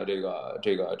realize 的这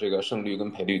个胜率跟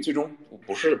赔率最终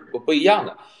不一样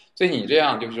的，所以你这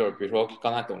样就是比如说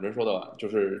刚才董真说的，就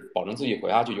是保证自己活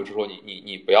下去，就是说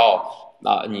你不要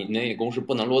你那个公式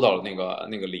不能落到那个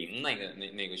零那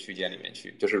个区间里面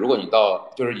去，就是如果你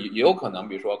到就是也有可能，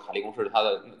比如说卡利公式它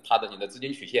的你的资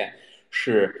金曲线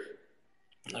是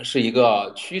一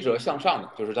个曲折向上的，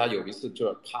就是它有一次就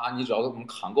是啪，你只要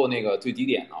扛过那个最低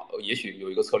点啊，也许有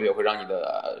一个策略会让你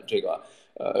的这个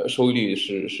收益率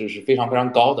是非常非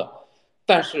常高的，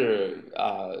但是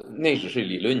那只是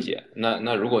理论解。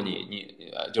那如果你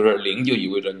就是零就意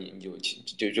味着你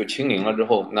就清零了之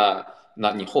后，那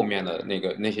你后面的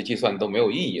那些计算都没有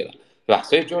意义了，对吧？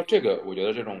所以就这个，我觉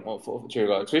得这种所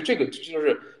以这个就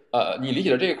是你理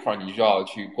解了这一块，你就要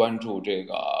去关注这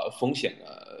个风险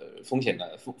的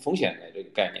这个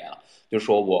概念了。就是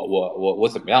说我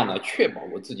怎么样呢？确保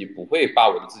我自己不会把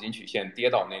我的资金曲线跌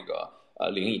到那个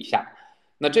零以下。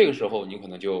那这个时候你可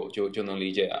能就能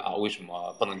理解为什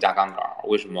么不能加杠杆，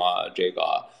为什么这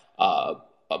个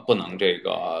不能这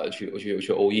个去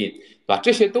all in， 对吧？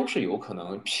这些都是有可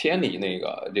能偏离那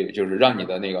个就是让你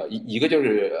的那个一个就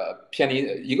是偏离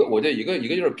一个，我觉得一个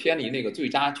就是偏离那个最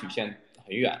佳曲线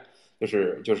很远。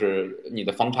就是你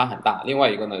的方差很大，另外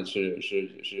一个呢是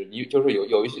你就是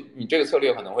有一些你这个策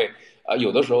略可能会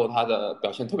有的时候它的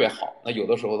表现特别好，那有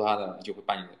的时候它呢就会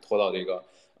把你拖到那个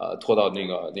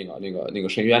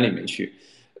深渊里面去。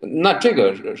那这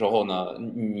个时候呢，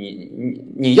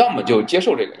你要么就接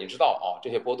受这个，你知道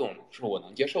这些波动是我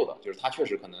能接受的，就是它确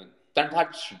实可能，但是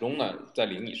它始终呢在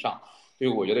零以上。所以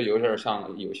我觉得有点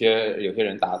像有些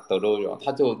人打德州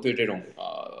他就对这种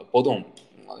波动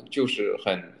就是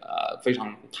非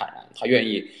常坦然，他愿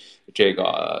意这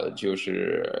个就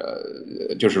是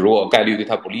如果概率对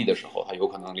他不利的时候，他有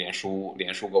可能连输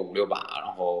个5、6把，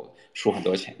然后输很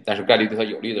多钱。但是概率对他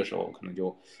有利的时候，可能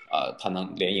就他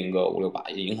能连赢个5、6把，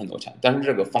也赢很多钱。但是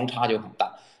这个方差就很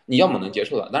大，你要么能接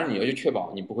受的，但是你要去确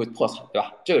保你不会破产，对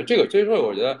吧？所以说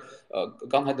我觉得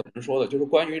刚才董事说的就是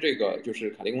关于这个就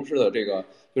是卡利公式的这个，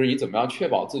就是你怎么样确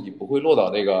保自己不会落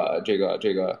到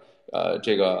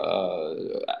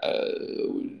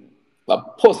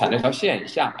破产那条线以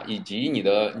下，以及你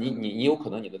有可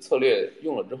能你的策略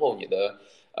用了之后，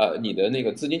你的那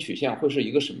个资金曲线会是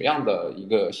一个什么样的一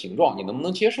个形状，你能不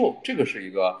能接受？这个是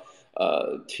一个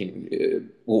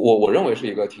我认为是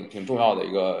一个挺重要的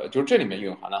一个，就是这里面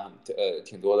蕴含了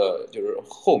挺多的，就是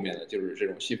后面的就是这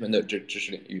种细分的知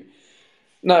识领域。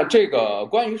那这个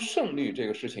关于胜率这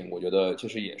个事情，我觉得其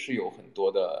实也是有很多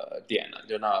的点的。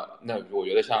就那我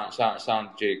觉得像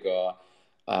这个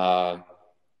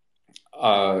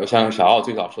像小奥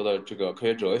最早说的这个科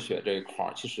学哲学这一块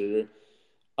儿，其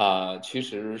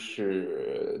实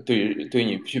是对于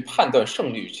你去判断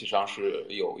胜率，其实上是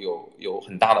有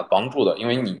很大的帮助的。因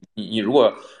为你如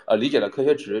果理解了科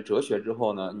学哲学之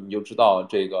后呢，你就知道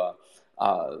这个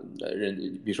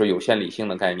比如说有限理性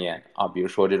的概念比如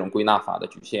说这种归纳法的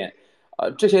局限，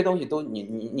这些东西都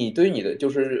你对于你的就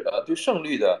是对胜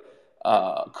率的。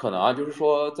可能就是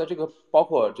说，在这个包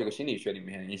括这个心理学里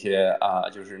面一些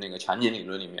就是那个强劲理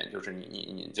论里面，就是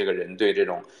你这个人对这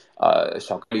种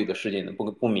小概率的事件的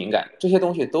不敏感，这些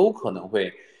东西都可能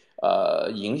会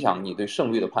影响你对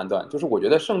胜率的判断。就是我觉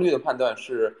得胜率的判断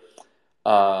是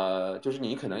就是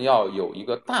你可能要有一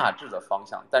个大致的方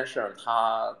向，但是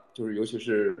它就是尤其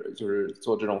是就是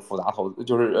做这种复杂投资，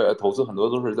就是投资很多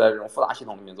都是在这种复杂系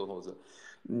统里面做投资。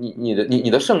你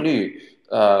的胜率，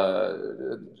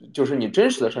就是你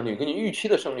真实的胜率跟你预期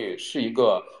的胜率是一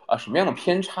个什么样的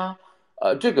偏差？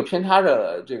这个偏差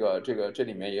的这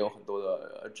里面也有很多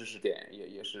的知识点，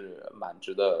也是蛮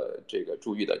值得这个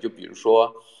注意的。就比如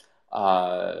说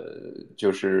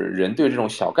就是人对这种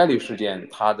小概率事件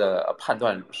他的判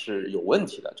断是有问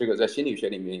题的，这个在心理学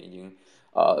里面已经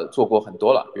做过很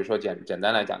多了。比如说简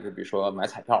单来讲，就比如说买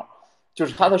彩票。就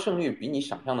是它的胜率比你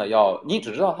想象的要，你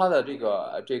只知道它的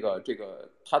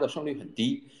它的胜率很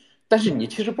低，但是你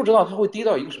其实不知道它会低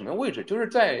到一个什么样位置。就是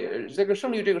在这个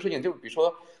胜率这个事情，就比如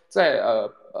说在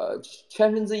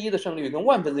1/1000的胜率跟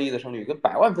1/1000的胜率跟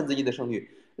100万分之一的胜率，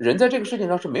人在这个事情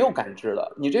上是没有感知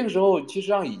的。你这个时候其实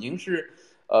上已经是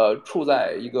处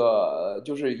在一个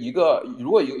就是一个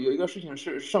如果有一个事情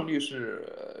是胜率是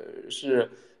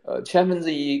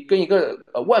1/1000跟一个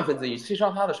1/1000，实际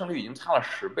上它的胜率已经差了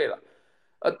10倍了。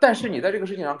但是你在这个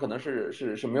事情上可能是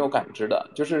没有感知的，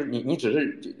就是你只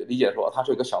是理解说它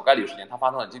是一个小概率事件，它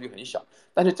发生的几率很小，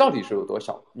但是到底是有多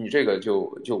小，你这个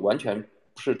就完全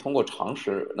不是通过常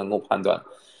识能够判断。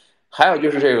还有就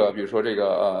是这个，比如说这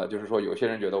个就是说有些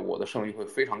人觉得我的胜率会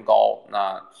非常高，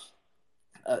那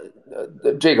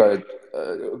这个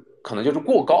可能就是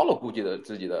过高了估计的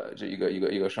自己的这一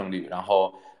个胜率，然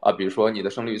后比如说你的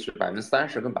胜率是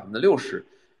30%跟60%。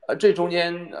这中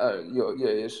间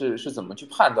也是怎么去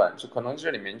判断？就可能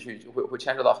这里面会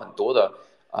牵涉到很多的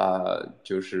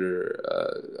就是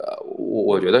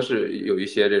我觉得是有一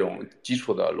些这种基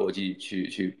础的逻辑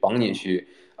去帮你去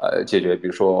解决，比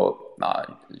如说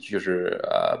就是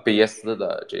贝叶斯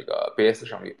的这个贝叶斯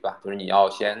胜率，对吧？就是你要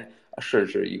先设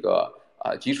置一个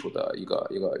基础的一个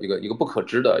不可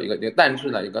知的一个但是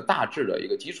呢一个大致的一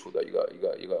个基础的一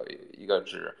个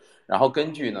值，然后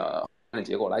根据呢的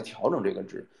结构来调整这个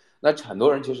值。那很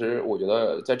多人其实我觉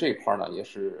得在这一块呢，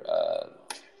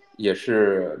也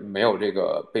是没有这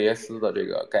个贝叶斯的这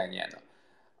个概念的，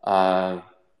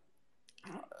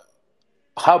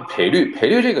还有赔率，赔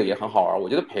率这个也很好玩。我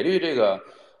觉得赔率这个，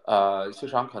实际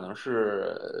上可能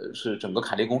是整个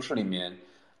凯利公式里面，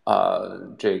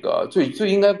这个最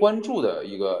应该关注的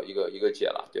一个解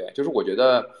了。对，就是我觉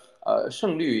得，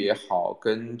胜率也好，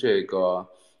跟这个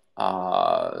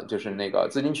就是那个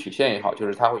资金曲线也好，就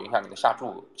是它会影响你的下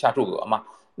注额嘛。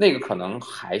那个可能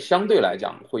还相对来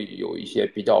讲会有一些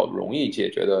比较容易解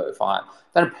决的方案，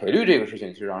但是赔率这个事情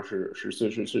实际上是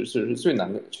最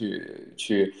难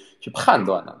去判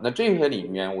断的。那这些里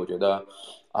面，我觉得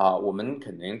我们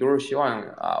肯定都是希望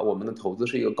我们的投资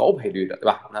是一个高赔率的，对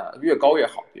吧？那越高越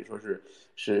好，比如说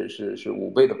是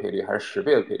5倍的赔率，还是10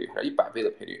倍的赔率，还是100倍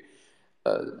的赔率？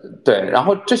对，然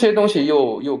后这些东西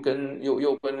又跟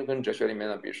哲学里面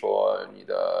的，比如说你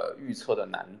的预测的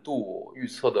难度、预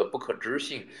测的不可知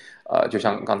性，就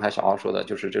像刚才小奥说的，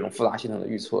就是这种复杂系统的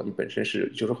预测，你本身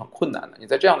就是很困难的。你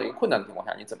在这样的一个困难的情况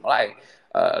下，你怎么来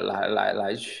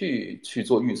去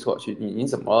做预测？你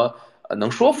怎么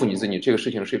能说服你自己这个事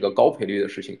情是一个高赔率的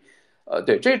事情？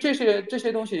对，这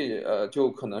些东西，就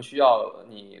可能需要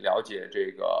你了解这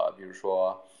个，比如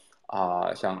说。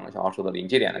像小奥说的临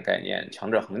界点的概念、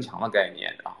强者恒强的概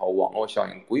念，然后网络效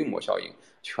应、规模效应、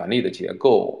权力的结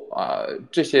构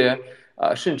这些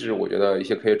甚至我觉得一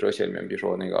些科学哲学里面，比如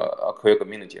说那个科学革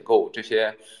命的结构，这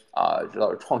些知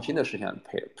道创新的实现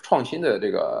创新的这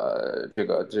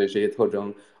些特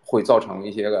征，会造成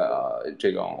一些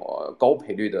这种高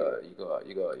赔率的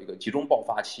一个集中爆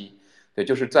发期。对，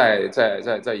就是在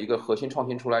一个核心创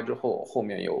新出来之后，后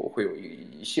面会有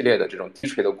一系列的这种低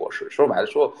垂的果实。说白了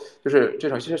说，就是这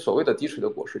种其实所谓的低垂的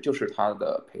果实，就是它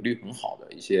的赔率很好的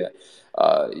一些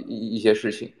事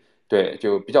情，对，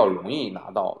就比较容易拿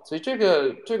到。所以这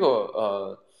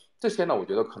些呢，我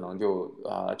觉得可能这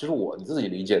是我自己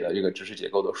理解的这个知识结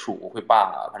构的数。我会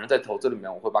反正在投资里面，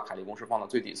我会把凯利公式放到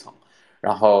最底层。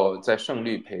然后在胜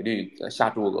率、赔率、下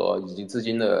注额以及资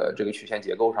金的这个曲线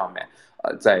结构上面，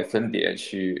再分别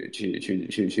去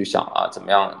想怎么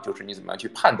样，就是你怎么样去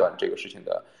判断这个事情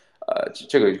的，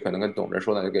这个可能跟董人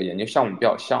说的那个研究项目比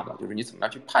较像的，就是你怎么样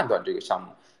去判断这个项目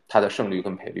它的胜率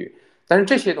跟赔率。但是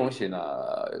这些东西呢，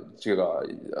这个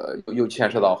又牵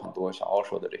涉到很多小奥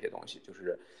说的这些东西，就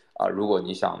是如果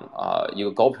你想一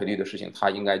个高赔率的事情，它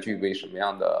应该具备什么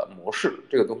样的模式？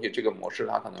这个东西，这个模式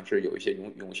它可能是有一些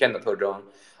涌现的特征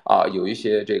有一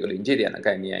些这个临界点的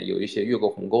概念，有一些越过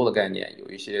鸿沟的概念，有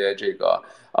一些这个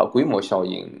规模效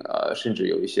应，甚至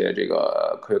有一些这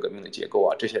个科学革命的结构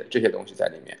这些东西在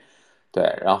里面。对，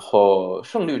然后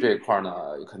胜率这一块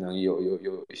呢，可能有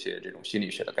一些这种心理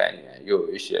学的概念，又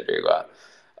有一些这个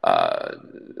呃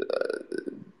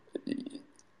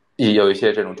也有一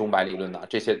些这种钟摆理论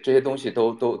这些东西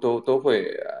都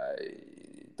会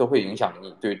影响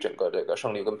你对整个这个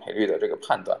胜率跟赔率的这个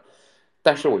判断。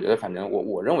但是我觉得，反正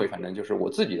我认为，反正就是我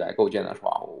自己来构建的时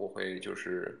候我会就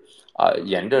是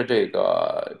沿着这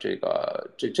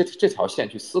条线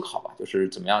去思考吧，就是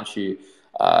怎么样去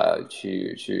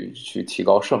提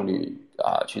高胜率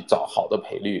去找好的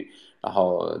赔率，然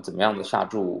后怎么样的下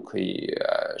注可以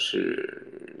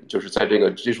就是在这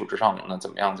个基础之上，那怎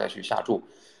么样再去下注？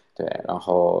对，然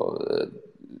后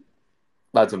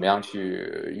那怎么样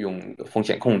去用风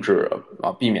险控制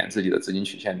避免自己的资金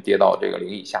曲线跌到这个0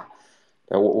以下？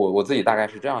我自己大概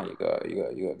是这样一个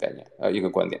概念一个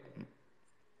观点。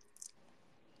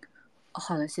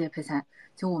好的，谢谢佩才。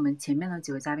就我们前面的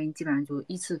几位嘉宾基本上就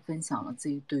依次分享了自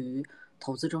己对于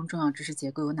投资中重要知识结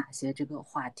构有哪些这个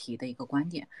话题的一个观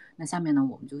点。那下面呢，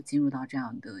我们就进入到这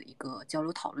样的一个交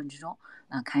流讨论之中。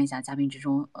看一下嘉宾之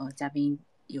中，嘉宾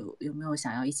有没有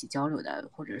想要一起交流的，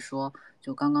或者说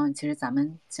就刚刚其实咱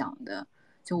们讲的，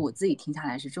就我自己听下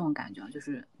来是这种感觉，就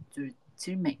是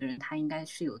其实每个人他应该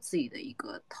是有自己的一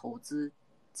个投资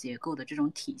结构的这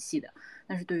种体系的，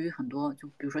但是对于很多就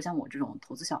比如说像我这种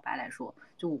投资小白来说，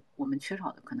就我们缺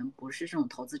少的可能不是这种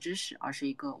投资知识，而是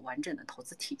一个完整的投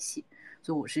资体系，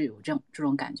所以我是有这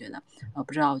种感觉的。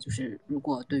不知道就是如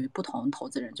果对于不同投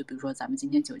资人，就比如说咱们今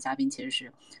天几位嘉宾其实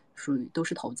是属于都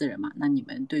是投资人嘛，那你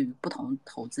们对于不同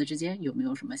投资之间有没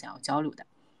有什么想要交流的？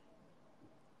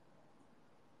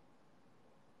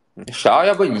小奥，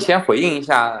要不你先回应一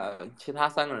下其他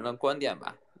3个人的观点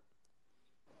吧。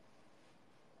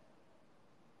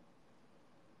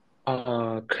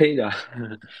可以的。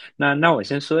那我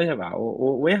先说一下吧。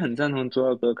我也很赞同左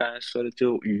耳哥刚才说的，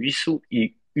就语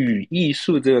义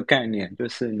树这个概念，就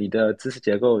是你的知识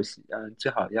结构，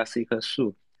最好要是一棵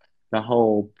树，然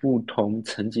后不同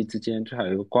层级之间最好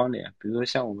有一个关联。比如说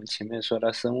像我们前面说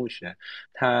到生物学，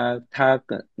它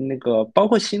跟那个包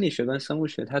括心理学跟生物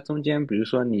学，它中间，比如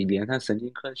说你连上神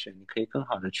经科学，你可以更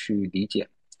好的去理解。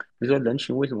比如说人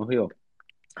群为什么会有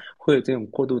这种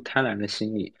过度贪婪的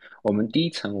心理。我们第一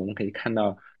层我们可以看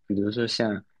到，比如说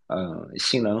像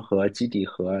杏仁核、基底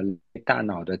核、大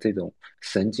脑的这种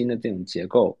神经的这种结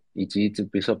构，以及就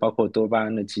比如说包括多巴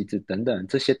胺的机制等等，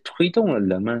这些推动了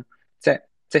人们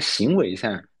在行为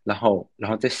上，然后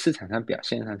在市场上表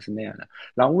现上是那样的。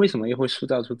然后为什么又会塑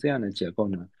造出这样的结构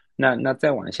呢？那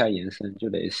再往下延伸，就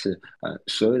得是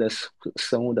所有的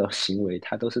生物的行为，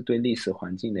它都是对历史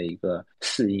环境的一个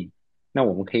适应。那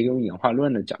我们可以用演化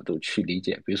论的角度去理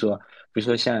解，比如说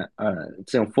像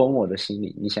这种疯魔的心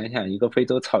理，你想想一个非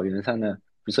洲草原上的，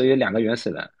比如说有2个原始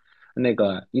人，那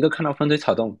个一个看到风吹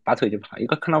草动拔腿就跑，一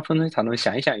个看到风吹草动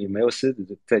想一想有没有狮子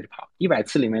再去跑，100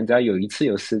次里面只要有1次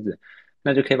有狮子，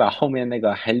那就可以把后面那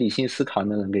个还理性思考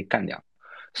的人给干掉。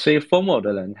所以疯魔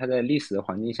的人他在历史的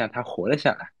环境下他活了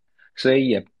下来，所以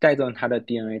也带动他的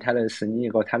DNA、他的神经结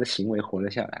构、他的行为活了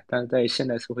下来，但是在现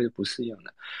代社会是不适用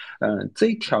的。这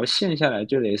一条线下来，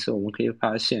就得是我们可以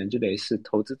发现，就得是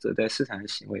投资者在市场的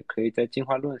行为，可以在进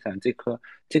化论上这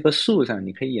棵树上，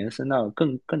你可以延伸到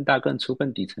更大、更粗、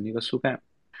更底层的一个树干。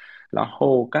然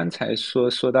后刚才说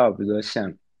到，比如说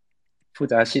像复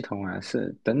杂系统啊，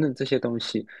是等等这些东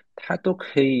西，它都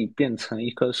可以变成一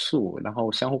棵树，然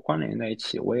后相互关联在一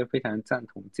起。我也非常赞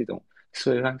同这种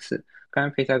思维方式。刚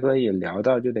刚肥仔哥也聊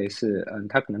到，就得是，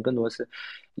他可能更多是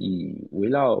以围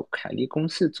绕凯利公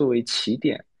式作为起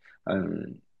点。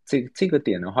这个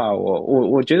点的话，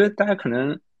我觉得大家可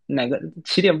能哪个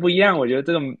起点不一样，我觉得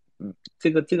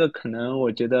这个可能，我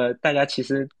觉得大家其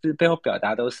实这背后表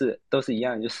达都是一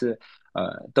样的，就是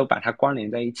都把它关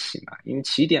联在一起嘛。因为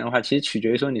起点的话，其实取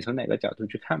决于说你从哪个角度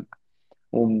去看吧。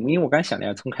因为我刚想了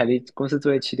呀，从凯利公司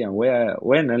作为起点，我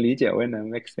也能理解，我也能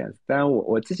make sense。当然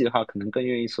我自己的话，可能更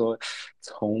愿意说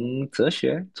从哲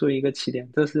学作为一个起点，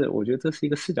我觉得这是一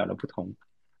个视角的不同。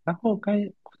然后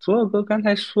左耳哥刚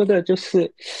才说的就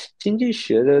是经济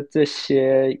学的这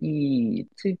些意义，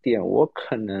这点我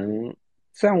可能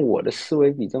占我的思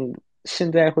维比重现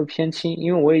在会偏轻，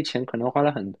因为我以前可能花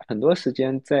了很多时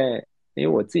间在，因为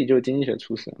我自己就是经济学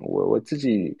出身，我自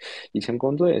己以前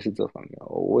工作也是这方面，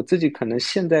我自己可能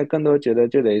现在更多觉得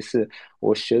就得是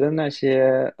我学的那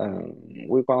些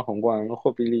微观、宏观、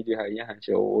货币利率还有银行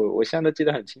学，我现在都记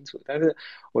得很清楚，但是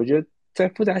我觉得在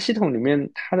复杂系统里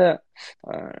面，它的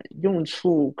用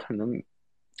处可能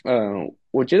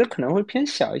我觉得可能会偏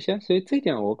小一些，所以这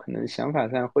点我可能想法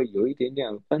上会有一点点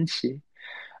分歧。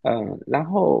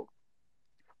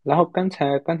然后刚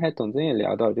才董真也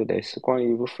聊到，就得是关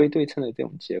于非对称的这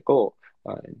种结构，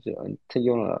就他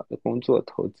用了工作、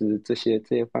投资这些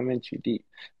方面举例，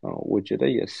我觉得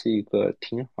也是一个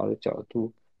挺好的角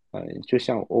度。就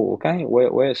像我刚才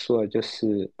我也说了，就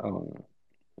是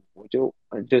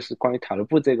就是关于塔勒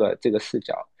布这个视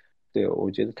角，对，我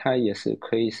觉得它也是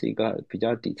可以是一个比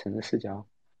较底层的视角。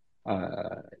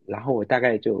然后我大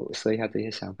概就说一下这些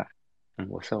想法。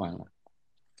我说完了。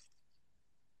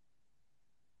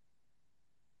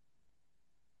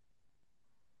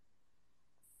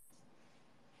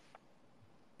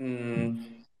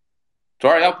嗯，左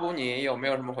耳，要不你有没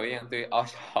有什么回应对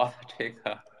小奥的这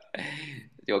个？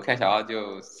我看小奥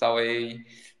就稍微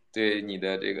对你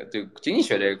的这个对经济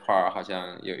学这一块儿好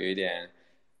像有一点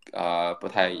不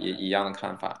太一样的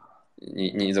看法，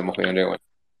你怎么回应这个问题？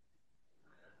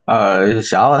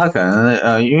小奥他可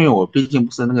能因为我毕竟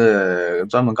不是那个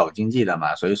专门搞经济的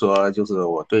嘛，所以说就是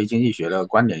我对经济学的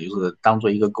观点就是当做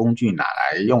一个工具拿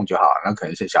来用就好。那可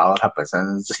能是小奥他本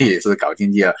身自己也是搞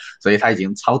经济的，所以他已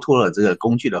经超脱了这个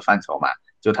工具的范畴嘛，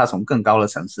就他从更高的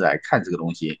层次来看这个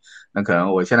东西。那可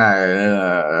能我现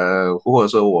在或者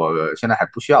说我现在还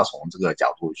不需要从这个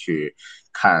角度去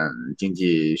看经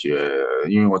济学，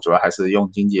因为我主要还是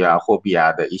用经济啊、货币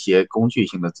啊的一些工具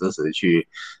性的知识去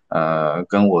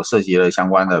跟我涉及的相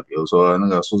关的，比如说那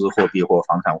个数字货币或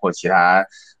房产或其他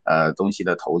东西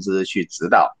的投资去指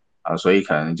导所以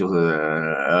可能就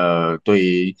是对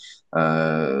于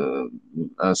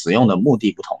使用的目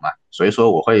的不同嘛，所以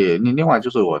说我会另外就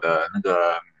是我的那个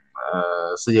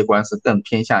世界观是更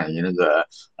偏向于那个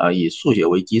以数学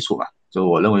为基础嘛，就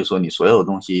我认为说你所有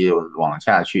东西往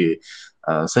下去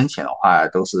深浅的话，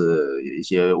都是一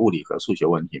些物理和数学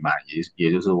问题嘛，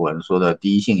也就是我们说的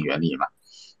第一性原理嘛。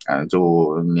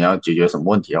就你要解决什么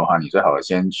问题的话，你最好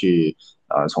先去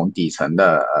从底层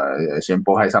的先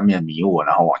拨开上面迷雾，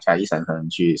然后往下一层层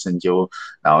去深究，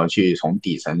然后去从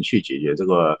底层去解决这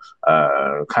个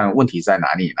看问题在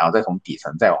哪里，然后再从底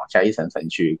层再往下一层层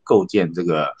去构建这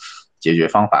个解决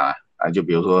方法就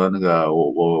比如说那个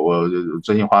我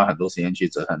最近花了很多时间去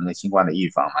折腾那个新冠的预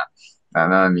防嘛。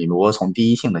那你如果从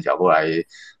第一性的角度来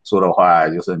说的话，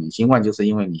就是你新冠就是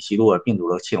因为你吸入了病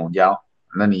毒的气溶胶，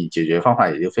那你解决方法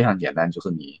也就非常简单，就是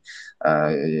你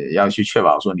要去确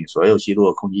保说你所有吸入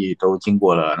的空气都经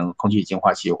过了那个空气净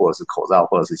化器或者是口罩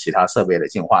或者是其他设备的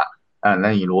净化。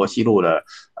那你如果吸入了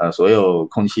所有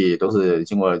空气都是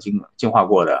经过净化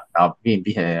过的，然后并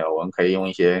且我们可以用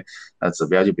一些指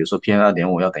标，就比如说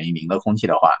PM2.5要等于零的空气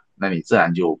的话，那你自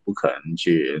然就不可能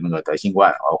去那个得新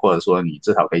冠，或者说你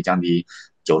至少可以降低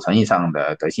90%以上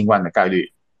的得新冠的概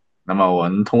率。那么我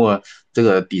们通过这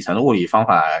个底层的物理方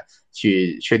法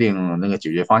去确定那个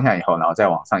解决方向以后，然后再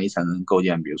往上一层构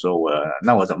建。比如说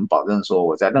那我怎么保证说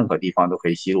我在任何地方都可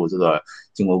以吸入这个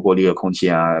经过过滤的空气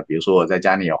啊？比如说我在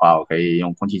家里的话，我可以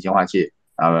用空气净化器，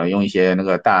用一些那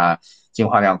个大净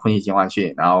化量空气净化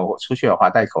器，然后出去的话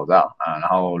戴口罩然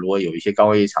后如果有一些高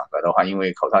危场合的话，因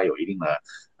为口罩有一定的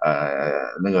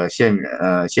那个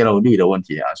泄漏率的问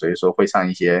题所以说会上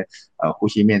一些呼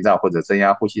吸面罩或者增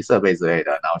压呼吸设备之类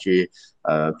的，然后去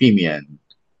避免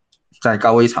在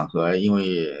高危场合因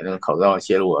为那个口罩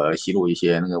泄露而吸入一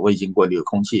些那个未经过滤的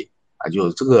空气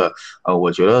就这个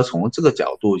我觉得从这个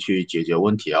角度去解决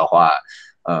问题的话，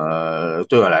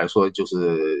对我来说就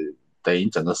是等于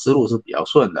整个思路是比较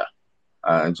顺的。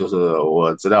就是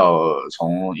我知道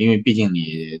因为毕竟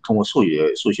你通过数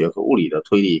学和物理的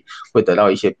推理，会得到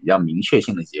一些比较明确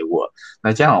性的结果。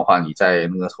那这样的话，你在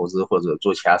那个投资或者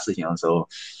做其他事情的时候，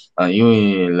因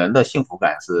为人的幸福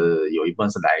感是有一部分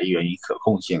是来源于可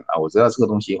控性我知道这个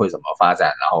东西会怎么发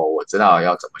展，然后我知道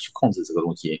要怎么去控制这个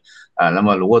东西那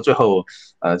么如果最后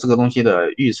这个东西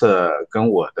的预测跟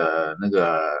我的那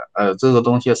个这个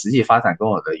东西的实际发展跟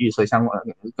我的预测相关，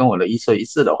跟我的预测一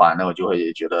致的话，那我就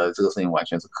会觉得这个事情完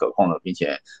全是可控的，并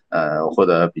且获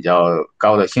得比较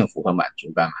高的幸福和满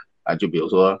足感嘛就比如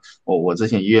说我之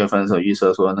前1月份的时候预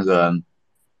测说那个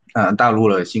大陆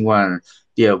的新冠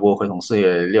第二波会从4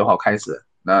月6号开始。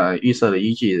那预测的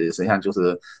依据实际上就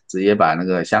是直接把那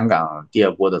个香港第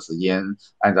二波的时间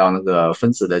按照那个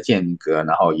分时的间隔，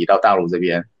然后移到大陆这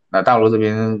边。那大陆这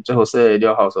边最后4月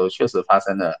6号的时候确实发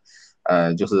生了，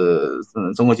就是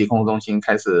中国疾控中心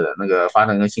开始那个发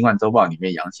的那个新冠周报里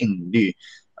面阳性率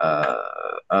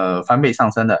翻倍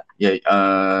上升的，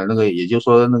那个也就是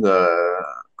说那个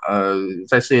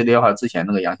在4月6号之前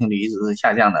那个阳性率一直是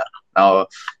下降的，然后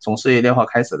从4月6号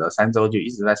开始的3周就一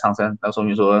直在上升，那说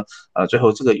明说最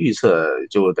后这个预测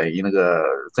就等于那个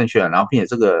正确了，然后并且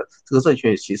这个正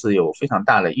确其实有非常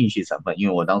大的运气成分，因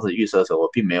为我当时预测的时候我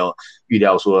并没有预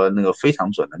料说那个非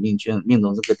常准的命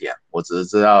中这个点，我只是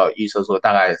知道预测说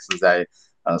大概是在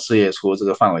4月初这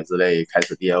个范围之内开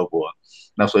始第二波。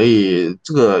那所以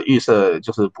这个预测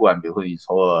就是不管比如说你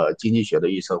说经济学的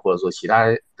预测或者说其他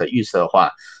的预测的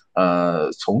话，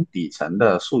从底层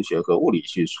的数学和物理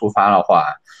去出发的话，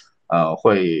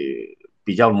会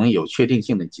比较容易有确定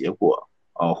性的结果，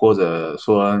或者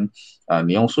说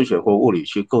你用数学或物理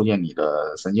去构建你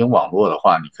的神经网络的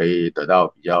话，你可以得到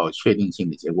比较确定性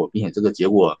的结果，并且这个结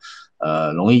果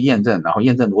容易验证，然后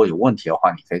验证如果有问题的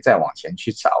话，你可以再往前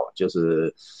去找，就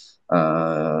是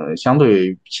相对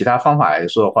于其他方法来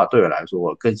说的话，对我来说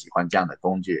我更喜欢这样的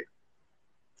工具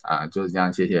就是这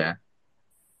样，谢谢。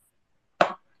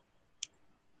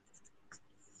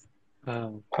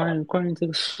关于这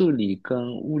个数理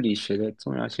跟物理学的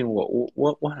重要性，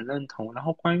我很认同。然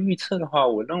后关于预测的话，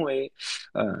我认为，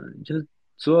就是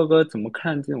竹儿哥怎么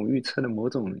看这种预测的某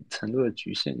种程度的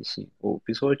局限性？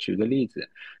比如说我举个例子，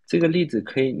这个例子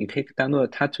你可以当做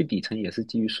它最底层也是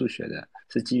基于数学的，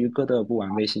是基于哥德尔不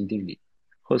完备性定理，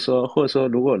或者说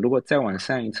如果再往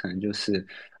上一层，就是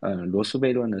罗素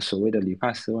悖论的所谓的理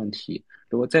发师问题。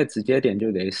如果再直接点，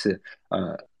就得是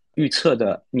呃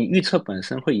你预测本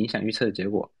身会影响预测的结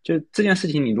果。就这件事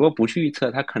情，你如果不去预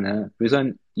测，它可能比如说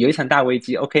有一场大危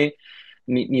机，OK，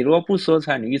你如果不说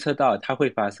出来，你预测到它会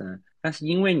发生，但是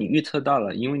因为你预测到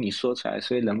了，因为你说出来，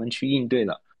所以人们去应对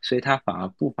了，所以它反而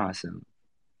不发生。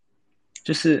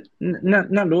就是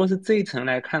那如果是这一层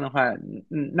来看的话，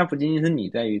那不仅仅是你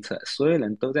在预测，所有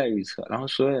人都在预测，然后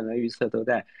所有人的预测都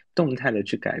在动态的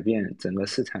去改变整个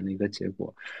市场的一个结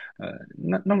果。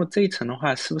那么这一层的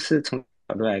话，是不是从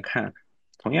角度来看，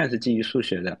同样是基于数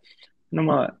学的，那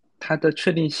么它的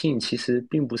确定性其实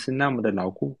并不是那么的牢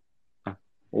固啊？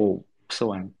我说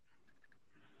完了。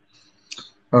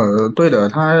对的，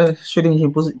它确定性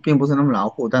并不是那么牢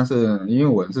固，但是因为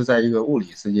我是在一个物理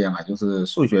世界嘛，就是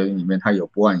数学里面它有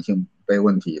不完性悖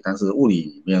问题，但是物理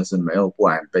里面是没有不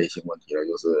完备性问题的，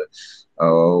就是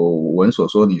我们所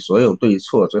说你所有对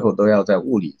错最后都要在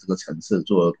物理这个层次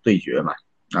做对决嘛，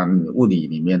那物理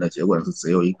里面的结果是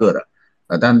只有一个的，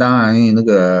但当然那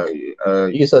个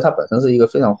预测它本身是一个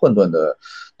非常混沌的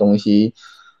东西。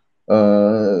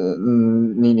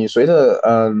你随着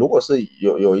如果是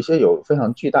有一些有非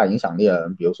常巨大影响力的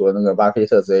人，比如说那个巴菲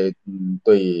特这些，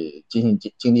对经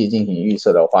济进行预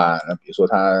测的话，那比如说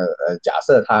假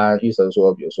设他预测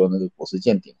说，比如说那个股市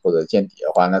见顶或者见底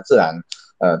的话，那自然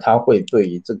他会对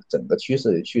于这个整个趋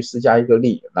势去施加一个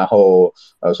力，然后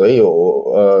所以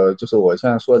就是我现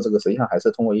在说的这个，实际上还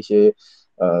是通过一些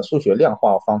数学量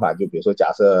化方法，就比如说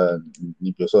假设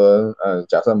你比如说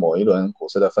假设某一轮股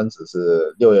市的分子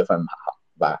是6月份好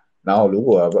吧，然后如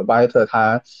果巴菲特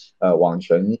他往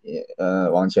前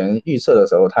预测的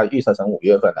时候，他预测成5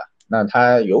月份的，那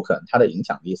他有可能他的影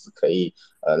响力是可以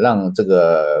让这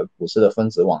个股市的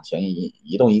分子往前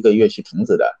移动1个月去停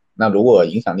止的。那如果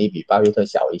影响力比巴菲特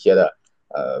小一些的，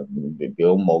比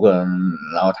如某个人，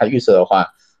然后他预测的话，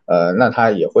那他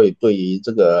也会对于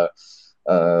这个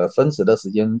分值的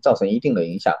时间造成一定的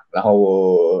影响。然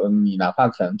后你哪怕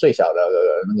可能最小的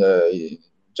那个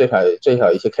最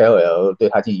小一些 KOL 对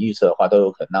它进行预测的话，都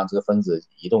有可能让这个分子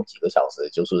移动几个小时，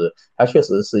就是它确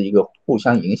实是一个互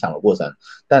相影响的过程。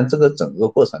但这个整个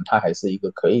过程它还是一个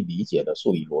可以理解的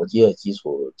数理逻辑的基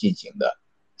础进行的。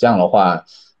这样的话，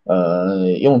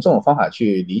用这种方法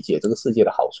去理解这个世界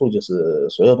的好处就是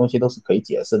所有东西都是可以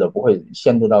解释的，不会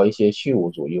陷入到一些虚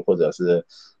无主义或者是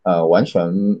完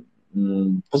全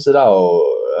不知道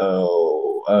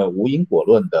无因果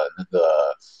论的那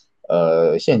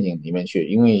个陷阱里面去，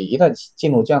因为一旦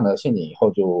进入这样的陷阱以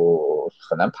后就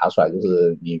很难爬出来，就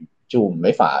是你就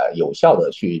没法有效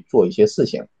的去做一些事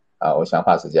情啊，我想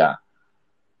法是这样。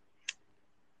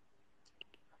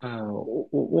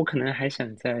我可能还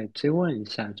想再追问一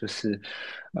下，就是，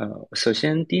首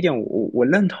先第一点，我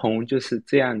认同就是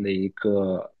这样的一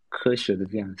个科学的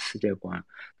这样的世界观，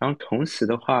然后同时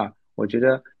的话，我觉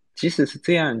得即使是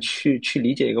这样去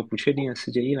理解一个不确定的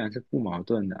世界，依然是不矛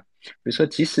盾的。比如说，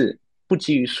即使不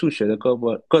基于数学的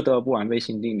哥德尔不完备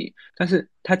性定理，但是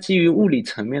它基于物理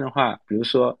层面的话，比如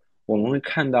说我们会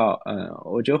看到，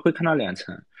我觉得会看到两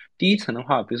层。第一层的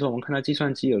话，比如说我们看到计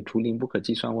算机有图灵不可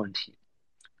计算问题。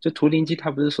就图灵机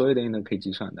它不是所有的人都可以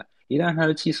计算的，一旦它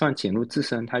的计算减入自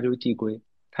身，它就递归，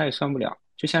它也算不了。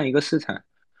就像一个市场，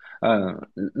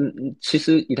其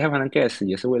实以太坊的 gas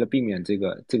也是为了避免这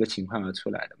个情况而出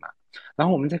来的嘛。然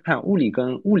后我们再看物理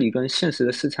跟现实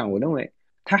的市场，我认为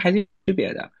它还是有区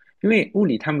别的，因为物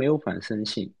理它没有反身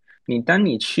性。当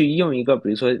你去用一个，比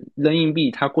如说扔硬币，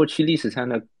它过去历史上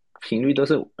的频率都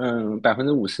是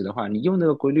50%的话，你用这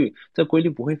个规律，这规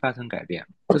律不会发生改变，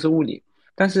这是物理。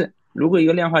但是如果一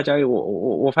个量化交易，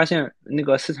我发现那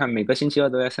个市场每个星期二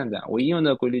都在上涨，我应用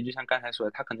的规律就像刚才说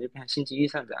的，它可能就变成星期一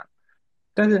上涨。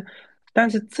但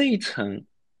是这一层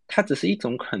它只是一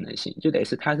种可能性，就得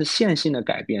是它是线性的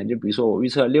改变。就比如说我预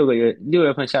测6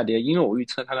月份下跌，因为我预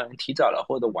测它可能提早了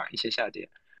或者晚一些下跌。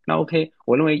那 OK，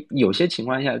我认为有些情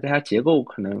况下，在它结构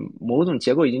可能某种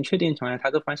结构已经确定的情况下，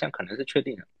它的方向可能是确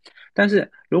定的。但是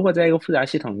如果在一个复杂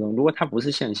系统中，如果它不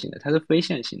是线性的，它是非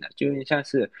线性的，就有点像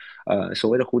是所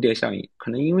谓的蝴蝶效应，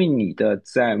可能因为你的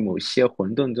在某些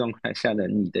混沌状态下的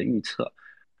你的预测，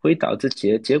会导致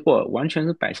结果完全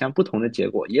是摆向不同的结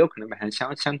果，也有可能摆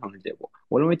向相同的结果。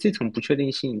我认为这层不确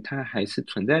定性它还是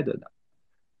存在着的。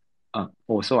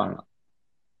我说完了。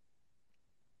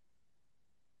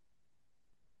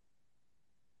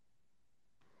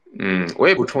我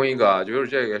也补充一个啊，就是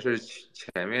这个是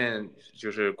前面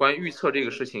就是关于预测这个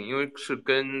事情，因为是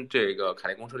跟这个凯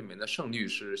利公式里面的胜率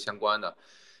是相关的，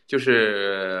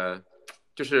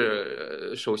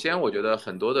首先我觉得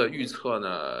很多的预测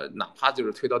呢，哪怕就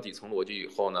是推到底层逻辑以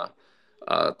后呢，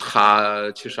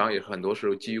它其实上也很多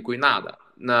是基于归纳的，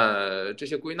那这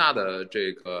些归纳的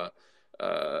这个。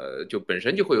就本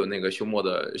身就会有那个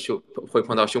会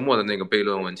碰到休谟的那个悖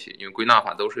论问题，因为归纳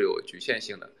法都是有局限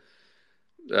性的。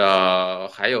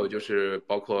还有就是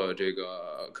包括这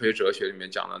个科学哲学里面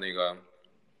讲的那个，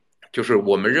就是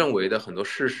我们认为的很多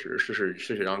事实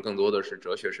上更多的是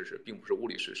哲学事实，并不是物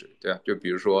理事实，对吧？就比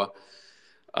如说，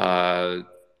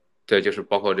对，就是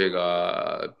包括这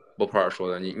个波普尔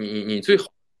说的，你最好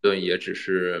的也只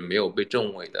是没有被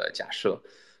证伪的假设，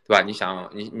对吧？你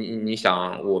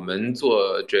想，我们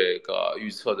做这个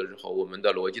预测的时候，我们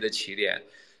的逻辑的起点。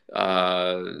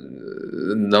呃，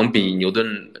能比牛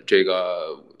顿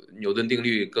定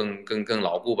律更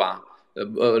牢固吧？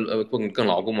更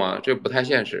牢固吗？这不太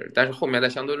现实。但是后面在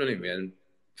相对论里面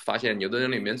发现，牛顿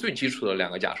定律里面最基础的两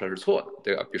个假设是错的，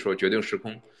对吧？比如说绝对时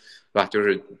空，对吧？就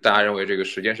是大家认为这个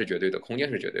时间是绝对的，空间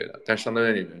是绝对的，但是相对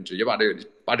论里面直接把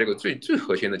这个最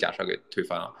核心的假设给推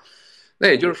翻了。那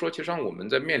也就是说，其实上我们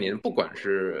在面临不管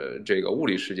是这个物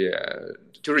理世界，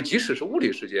就是即使是物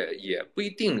理世界，也不一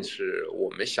定是我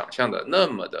们想象的那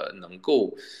么的能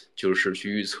够就是去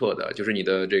预测的，就是你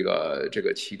的这个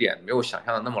起点没有想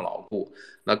象的那么牢固，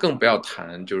那更不要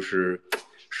谈就是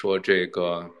说这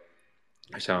个。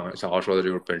像小豪说的，就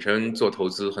是本身做投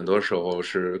资很多时候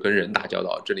是跟人打交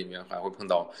道，这里面还会碰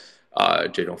到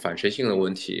这种反射性的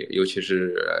问题，尤其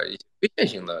是一些非线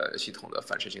性的系统的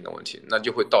反射性的问题，那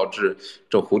就会导致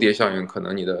这种蝴蝶效应，可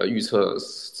能你的预测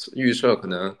可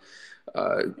能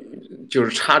就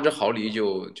是差之毫厘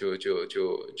就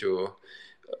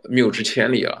谬之千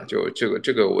里了，就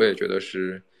这个我也觉得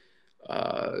是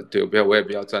对，我也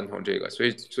比较赞同这个，所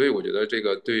以我觉得这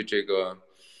个对这个。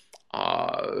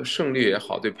胜率也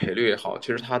好，对赔率也好，其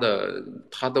实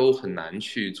它都很难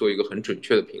去做一个很准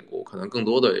确的评估，可能更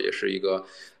多的也是一个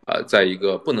在一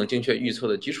个不能精确预测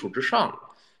的基础之上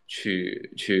去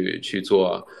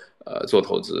做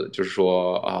投资，就是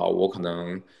说我可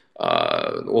能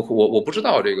我不知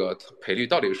道这个赔率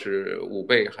到底是5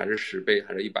倍还是10倍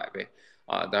还是100倍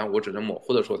当然我只能模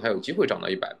糊的说它有机会涨到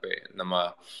100倍，那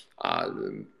么啊。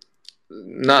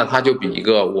那它就比一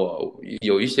个我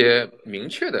有一些明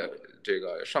确的这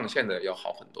个上限的要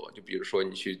好很多。就比如说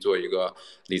你去做一个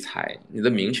理财，你的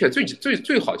明确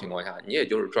最好情况下，你也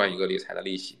就是赚一个理财的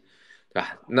利息，对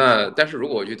吧？但是如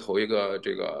果我去投一个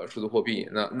这个数字货币，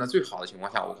那最好的情况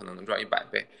下，我可能能赚100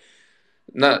倍。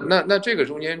那这个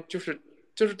中间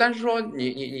但是说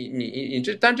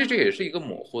这也是一个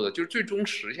模糊的，就是最终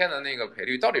实现的那个赔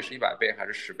率到底是100倍还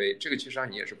是10倍，这个其实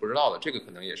上你也是不知道的，这个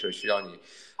可能也是需要你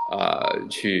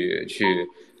去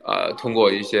通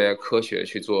过一些科学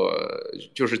去做，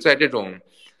就是在这种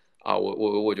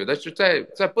我觉得是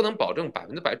在不能保证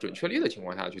100%准确率的情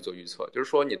况下去做预测，就是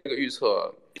说你这个预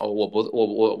测我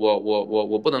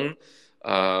不能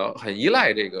很依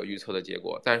赖这个预测的结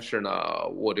果，但是呢，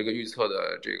我这个预测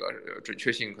的这个准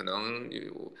确性可能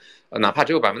哪怕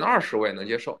只有20%，我也能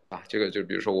接受啊。这个就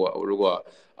比如说我如果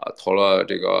投了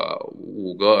这个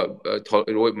5个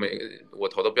如果我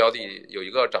投的标的有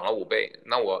一个涨了5倍，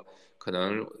那我可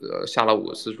能下了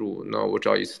5次注，那我只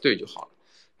要1次对就好了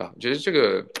啊。我觉得这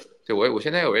个对我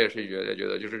现在也是觉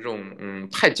得就是这种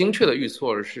太精确的预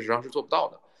测事实上是做不到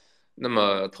的。那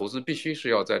么投资必须是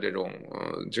要在这种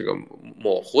这个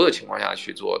模糊的情况下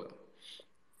去做的。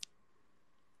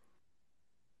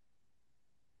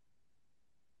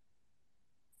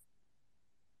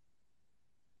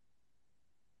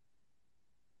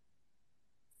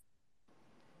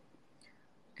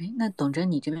哎，那董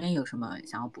真，你这边有什么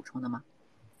想要补充的吗？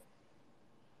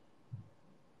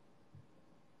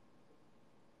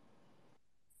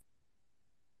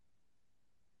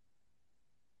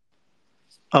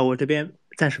我这边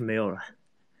暂时没有了。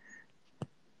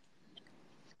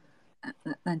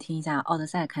那听一下奥德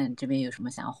赛，看这边有什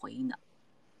么想要回应的。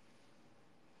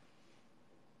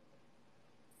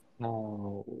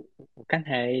我刚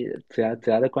才主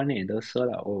要的观点也都说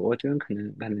了，我这边可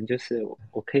能就是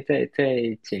我可以再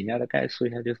简要的概述一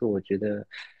下，就是我觉得，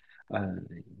呃，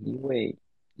因为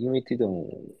这种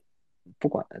不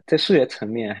管在数学层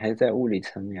面，还是在物理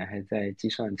层面，还是在计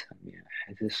算层面，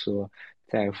还是说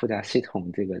在复杂系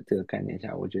统这个概念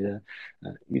下，我觉得，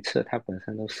预测它本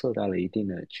身都受到了一定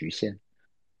的局限，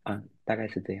大概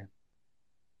是这样。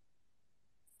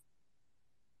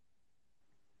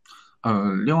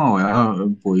另外我要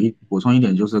补充一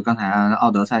点，就是刚才奥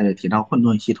德赛也提到混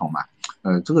沌系统嘛，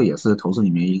这个也是投资里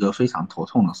面一个非常头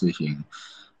痛的事情。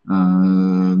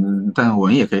但我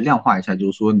们也可以量化一下，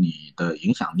就是说你的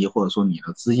影响力或者说你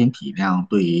的资金体量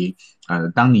对于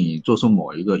当你做出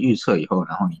某一个预测以后，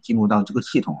然后你进入到这个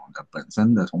系统的本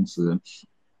身的同时，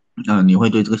你会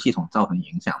对这个系统造成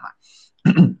影响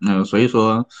嘛？所以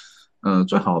说，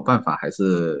最好的办法还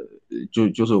是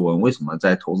就是我们为什么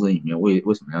在投资里面为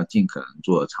什么要尽可能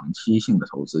做长期性的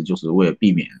投资，就是为了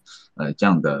避免这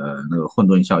样的那个混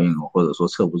沌效应或者说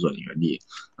测不准原理。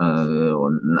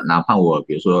我哪怕我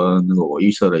比如说那个我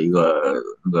预测了一个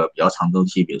那个比较长周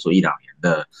期，比如说1-2年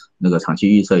的那个长期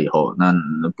预测以后，那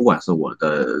不管是我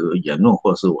的言论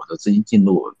或者是我的资金进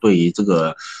入，对于这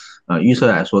个预测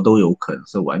来说都有可能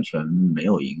是完全没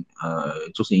有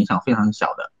就是影响非常小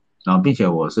的。然后并且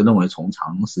我是认为从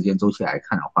长时间周期来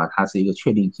看的话，它是一个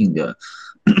确定性的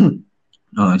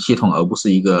系统，而不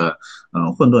是一个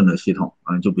混沌的系统。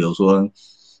就比如说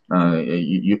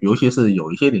尤其是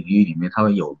有一些领域里面，它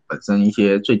会有本身一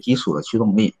些最基础的驱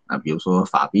动力比如说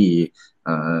法币，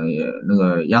那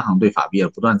个央行对法币的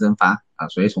不断增发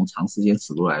所以从长时间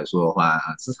尺度来说的话，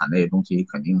资产类的东西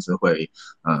肯定是会，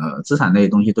资产类的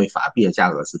东西对法币的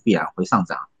价格是必然会上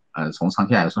涨。从长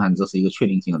期来说，这是一个确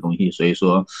定性的东西，所以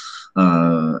说，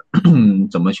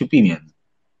怎么去避免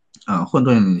混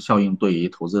沌效应对于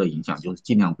投资的影响，就是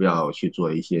尽量不要去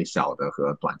做一些小的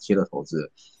和短期的投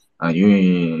资。因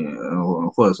为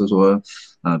或者是说，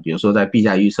比如说在币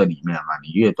价预测里面嘛，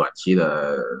你越短期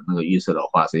的那个预测的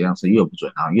话，实际上是越不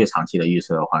准，然后越长期的预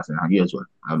测的话，实际上越准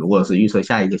如果是预测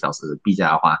下1个小时币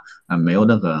价的话，没有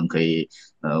任何人可以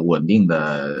稳定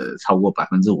的超过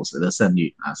50%的胜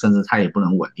率甚至他也不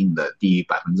能稳定的低于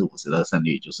50%的胜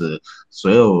率，就是所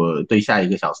有对下1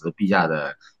个小时币价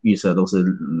的预测都是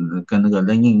跟那个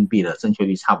扔硬币的正确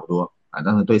率差不多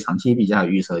但是对长期币价的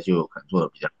预测就可能做的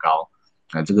比较高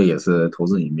这个也是投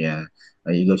资里面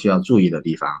一个需要注意的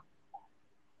地方。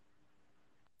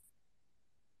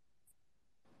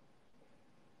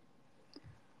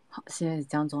好，谢谢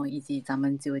江总以及咱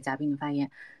们几位嘉宾的发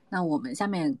言。那我们下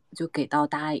面就给到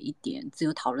大家一点自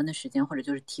由讨论的时间，或者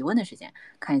就是提问的时间，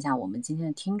看一下我们今天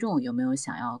的听众有没有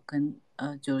想要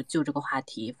就这个话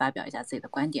题发表一下自己的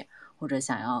观点，或者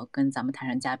想要跟咱们台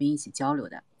上嘉宾一起交流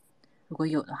的。如果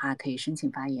有的话，可以申请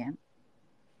发言。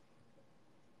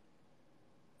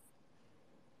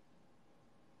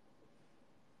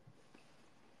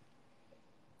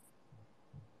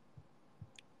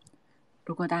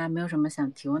如果大家没有什么想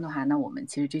提问的话，那我们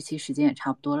其实这期时间也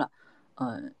差不多了，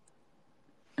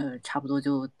差不多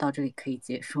就到这里可以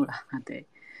结束了对，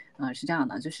是这样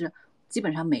的，就是基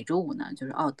本上每周五呢，就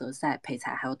是奥德赛、培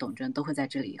才还有董真都会在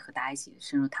这里和大家一起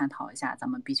深入探讨一下咱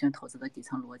们币圈投资的底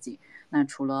层逻辑。那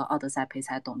除了奥德赛、培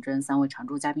才、董真3位常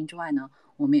驻嘉宾之外呢，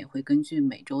我们也会根据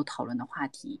每周讨论的话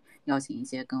题，邀请一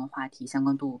些跟话题相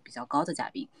关度比较高的嘉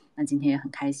宾。那今天也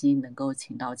很开心能够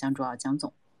请到江主任江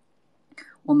总。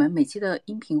我们每期的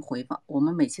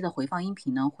回放音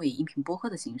频呢，会以音频播客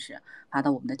的形式发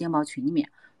到我们的电报群里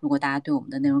面。如果大家对我们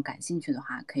的内容感兴趣的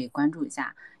话，可以关注一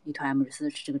下E2M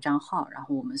Research 这个账号，然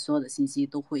后我们所有的信息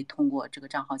都会通过这个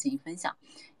账号进行分享。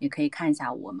也可以看一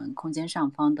下我们空间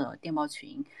上方的电报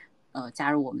群，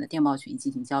加入我们的电报群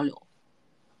进行交流。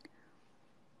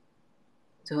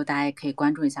最后，大家也可以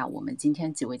关注一下我们今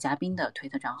天几位嘉宾的推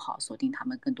特账号，锁定他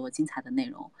们更多精彩的内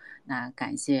容。那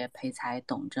感谢培才、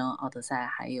董真、奥德赛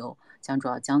还有江主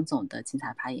要江总的精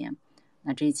彩发言。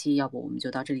那这一期要不我们就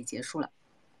到这里结束了。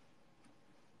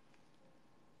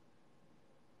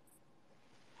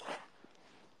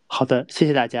好的，谢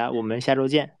谢大家，我们下周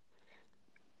见。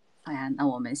好呀，那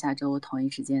我们下周同一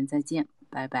时间再见，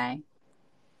拜拜。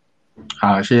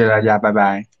好，谢谢大家，拜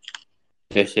拜。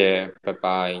谢谢，拜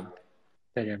拜。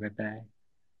大家拜拜。